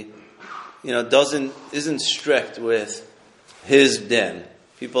basically, isn't strict with his din.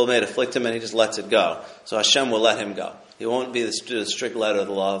 People may afflict him and he just lets it go. So Hashem will let him go. He won't be the strict letter of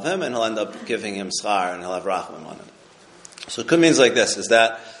the law of him, and he'll end up giving him schar, and he'll have rachmim on him. So it could mean like this, is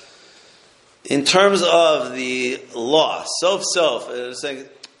that in terms of the law, it's saying,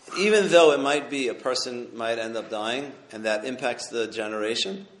 even though it might be a person might end up dying, and that impacts the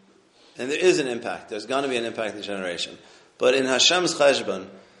generation, and there is an impact, there's going to be an impact in the generation, but in Hashem's cheshbon,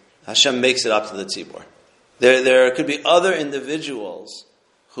 Hashem makes it up to the tzibur. There could be other individuals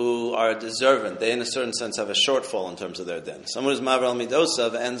who are deserving. They, in a certain sense, have a shortfall in terms of their din. Someone who's Ma'aver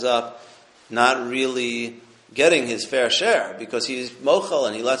Midosav ends up not really getting his fair share because he's mochel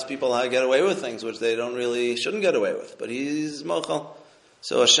and he lets people get away with things which they shouldn't get away with. But he's mochel.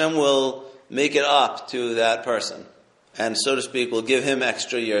 So Hashem will make it up to that person. And, so to speak, will give him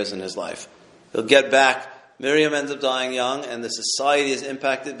extra years in his life. He'll get back. Miriam ends up dying young, and the society is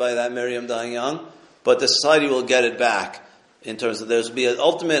impacted by that Miriam dying young. But the society will get it back. In terms of there's be an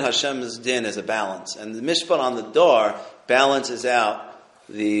ultimate Hashem's din as a balance, and the mishpat on the door balances out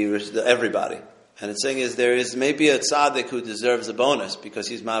the everybody. And it's saying is there is maybe a tzaddik who deserves a bonus because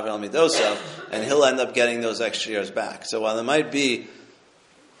he's ma'aver al midosav, and he'll end up getting those extra years back. So while there might be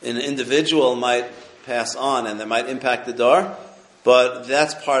an individual might pass on and that might impact the door, but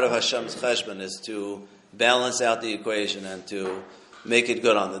that's part of Hashem's cheshbon is to balance out the equation and to make it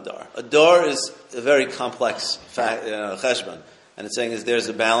good on the door. A door is a very complex cheshbon. And it's saying is there's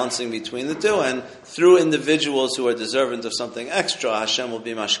a balancing between the two, and through individuals who are deserving of something extra, Hashem will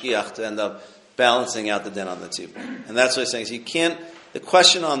be mashkiach to end up balancing out the din on the tzibur. And that's what he's saying. So the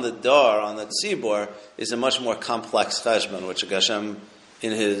question on the door, on the tzibur, is a much more complex cheshbon, which Hashem,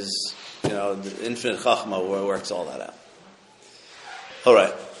 in his the infinite chachma, works all that out. All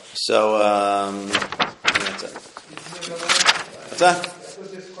right. So, that's it. What's that?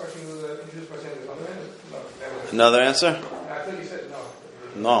 Another answer? I thought you said no.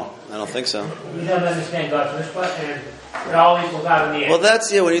 No, I don't think so. You don't understand God's mishpat, and it all equals out in the end. Well,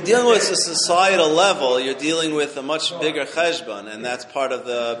 that's when you're dealing with a societal level, you're dealing with a much bigger cheshbon, and that's part of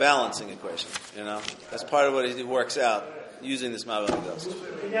the balancing equation. That's part of what he works out using this ma'aver midosav.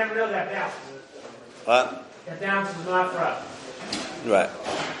 You never know that balance. What? That balance is not for us. Right.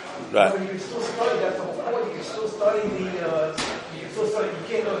 But you can still study, that's the whole point. You can still study you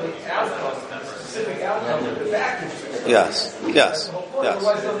can't know the outcome, the specific outcome of the factors. Yes.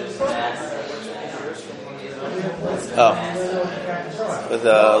 Oh. With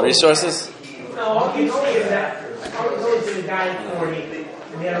the resources? No, all you know is that all you know is that the guy at 40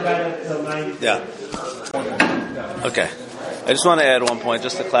 and the other guy at 90. Yeah. Okay. I just want to add one point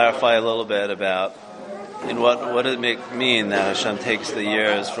just to clarify a little bit about what does it mean that Hashem takes the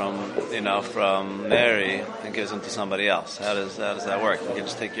years from Mary and gives them to somebody else? How does that work? You can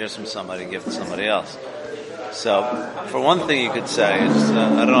just take years from somebody and give it to somebody else. So, for one thing, you could say, I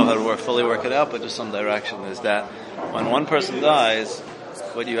don't know if I would fully work it out, but just some direction is that when one person dies,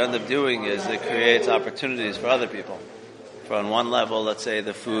 what you end up doing is it creates opportunities for other people. For on one level, let's say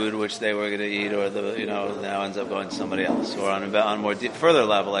the food which they were going to eat, or now ends up going to somebody else, or on a more further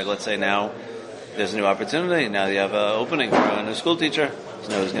level, like let's say now. There's a new opportunity. Now you have an opening for a new school teacher.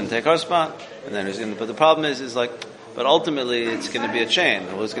 So who's going to take our spot? And then who's going to... But the problem is but ultimately it's going to be a chain.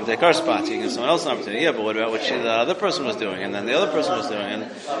 Who's going to take our spot? So you give someone else an opportunity. Yeah, but what about what the other person was doing? And then the other person was doing. And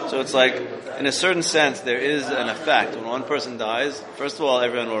so it's like, in a certain sense, there is an effect. When one person dies, first of all,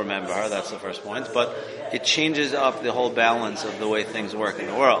 everyone will remember her. That's the first point. But it changes up the whole balance of the way things work in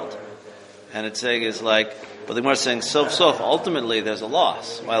the world. And it's saying is but the Gemara is saying, ultimately there's a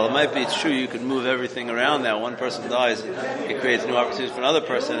loss. While it might be true you could move everything around now, one person dies, it creates new opportunities for another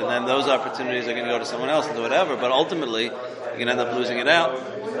person, and then those opportunities are going to go to someone else and do whatever, but ultimately you can end up losing it out.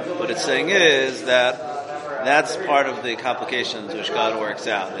 What it's saying is that's part of the complications which God works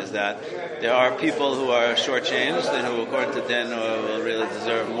out, is that there are people who are shortchanged and who, according to Din, will really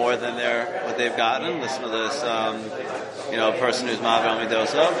deserve more than what they've gotten. This person who's ma'aver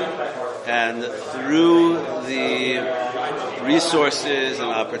midosav. And through the resources and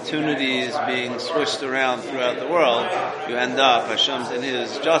opportunities being switched around throughout the world, you end up, Hashem's in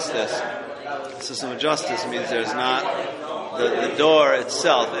His justice, system of justice means there's not, the door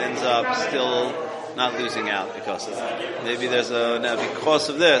itself ends up still not losing out because of that. Maybe now because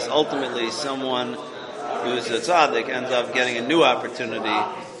of this, ultimately someone who's a tzaddik ends up getting a new opportunity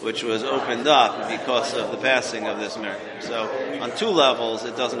which was opened up because of the passing of this miracle. So on two levels,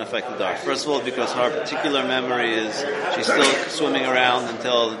 it doesn't affect the dar. First of all, because her particular memory is she's still swimming around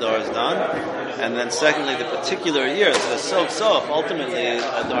until the dar is done. And then secondly, the particular years, the sof, ultimately,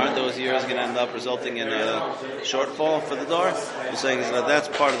 aren't those years going to end up resulting in a shortfall for the dar? We're saying that that's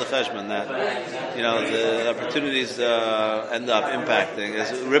part of the cheshbon, that, the opportunities end up impacting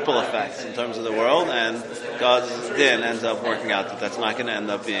as ripple effects in terms of the world, and God's din ends up working out that that's not going to end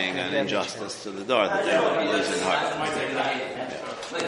up being an injustice to the dar, that they will be losing heart.